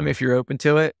sometime if you're open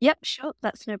to it. Yep, sure,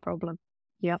 that's no problem.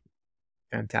 Yep.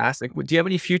 Fantastic. Do you have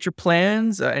any future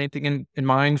plans? Anything in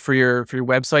mind for your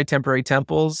website, Temporary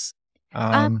Temples?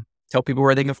 Um, Tell people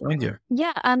where they can find you.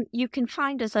 Yeah, you can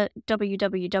find us at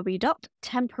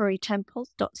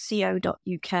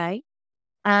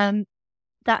www.temporarytemples.co.uk.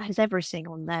 That has everything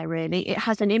on there, really. It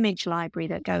has an image library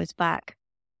that goes back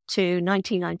to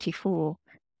 1994,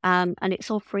 and it's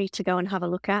all free to go and have a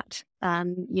look at,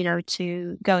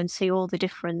 to go and see all the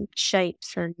different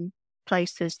shapes and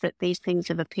places that these things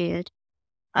have appeared.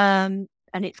 And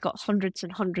it's got hundreds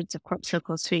and hundreds of crop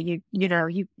circles, so you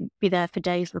be there for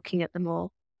days looking at them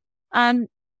all. Um,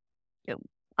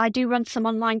 I do run some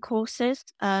online courses.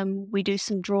 We do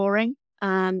some drawing,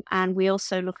 and we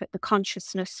also look at the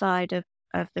consciousness side of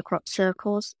the crop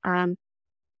circles.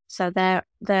 So there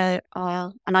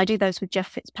are, and I do those with Jeff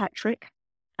Fitzpatrick.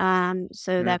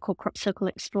 So they're called Crop Circle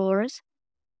Explorers.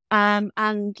 And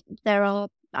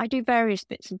I do various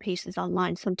bits and pieces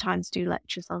online. Sometimes do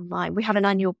lectures online. We have an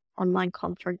annual online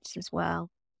conference as well.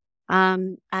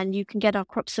 And you can get our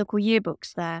Crop Circle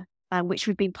yearbooks there, which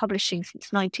we've been publishing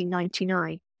since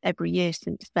 1999, every year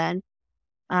since then.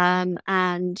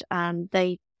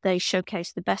 They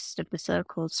showcase the best of the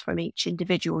circles from each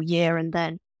individual year, and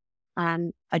then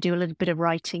I do a little bit of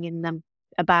writing in them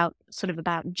about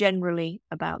generally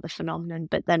about the phenomenon,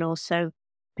 but then also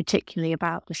particularly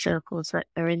about the circles that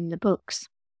are in the books.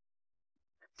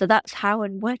 So that's how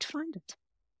and where to find it.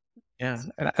 Yeah.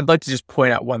 And I'd like to just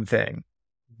point out one thing.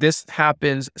 This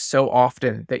happens so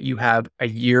often that you have a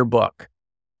yearbook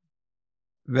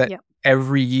that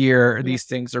every year these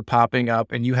things are popping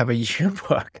up and you have a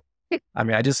yearbook. I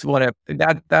mean, I just want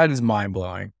to, that is mind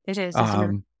blowing. It is,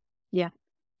 isn't it?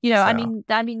 Yeah. I mean,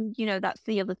 that's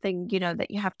the other thing, that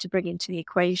you have to bring into the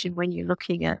equation when you're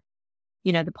looking at,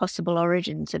 the possible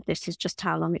origins of this, is just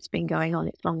how long it's been going on,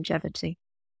 its longevity.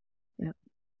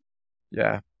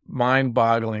 Yeah.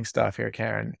 Mind-boggling stuff here,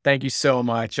 Karen. Thank you so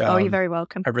much. You're very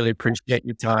welcome. I really appreciate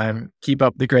your time. Keep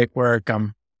up the great work.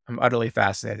 I'm utterly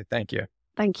fascinated. Thank you.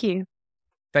 Thank you.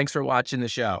 Thanks for watching the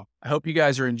show. I hope you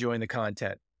guys are enjoying the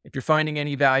content. If you're finding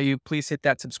any value, please hit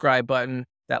that subscribe button,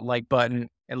 that like button,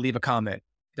 and leave a comment.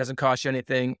 It doesn't cost you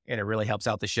anything, and it really helps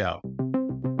out the show.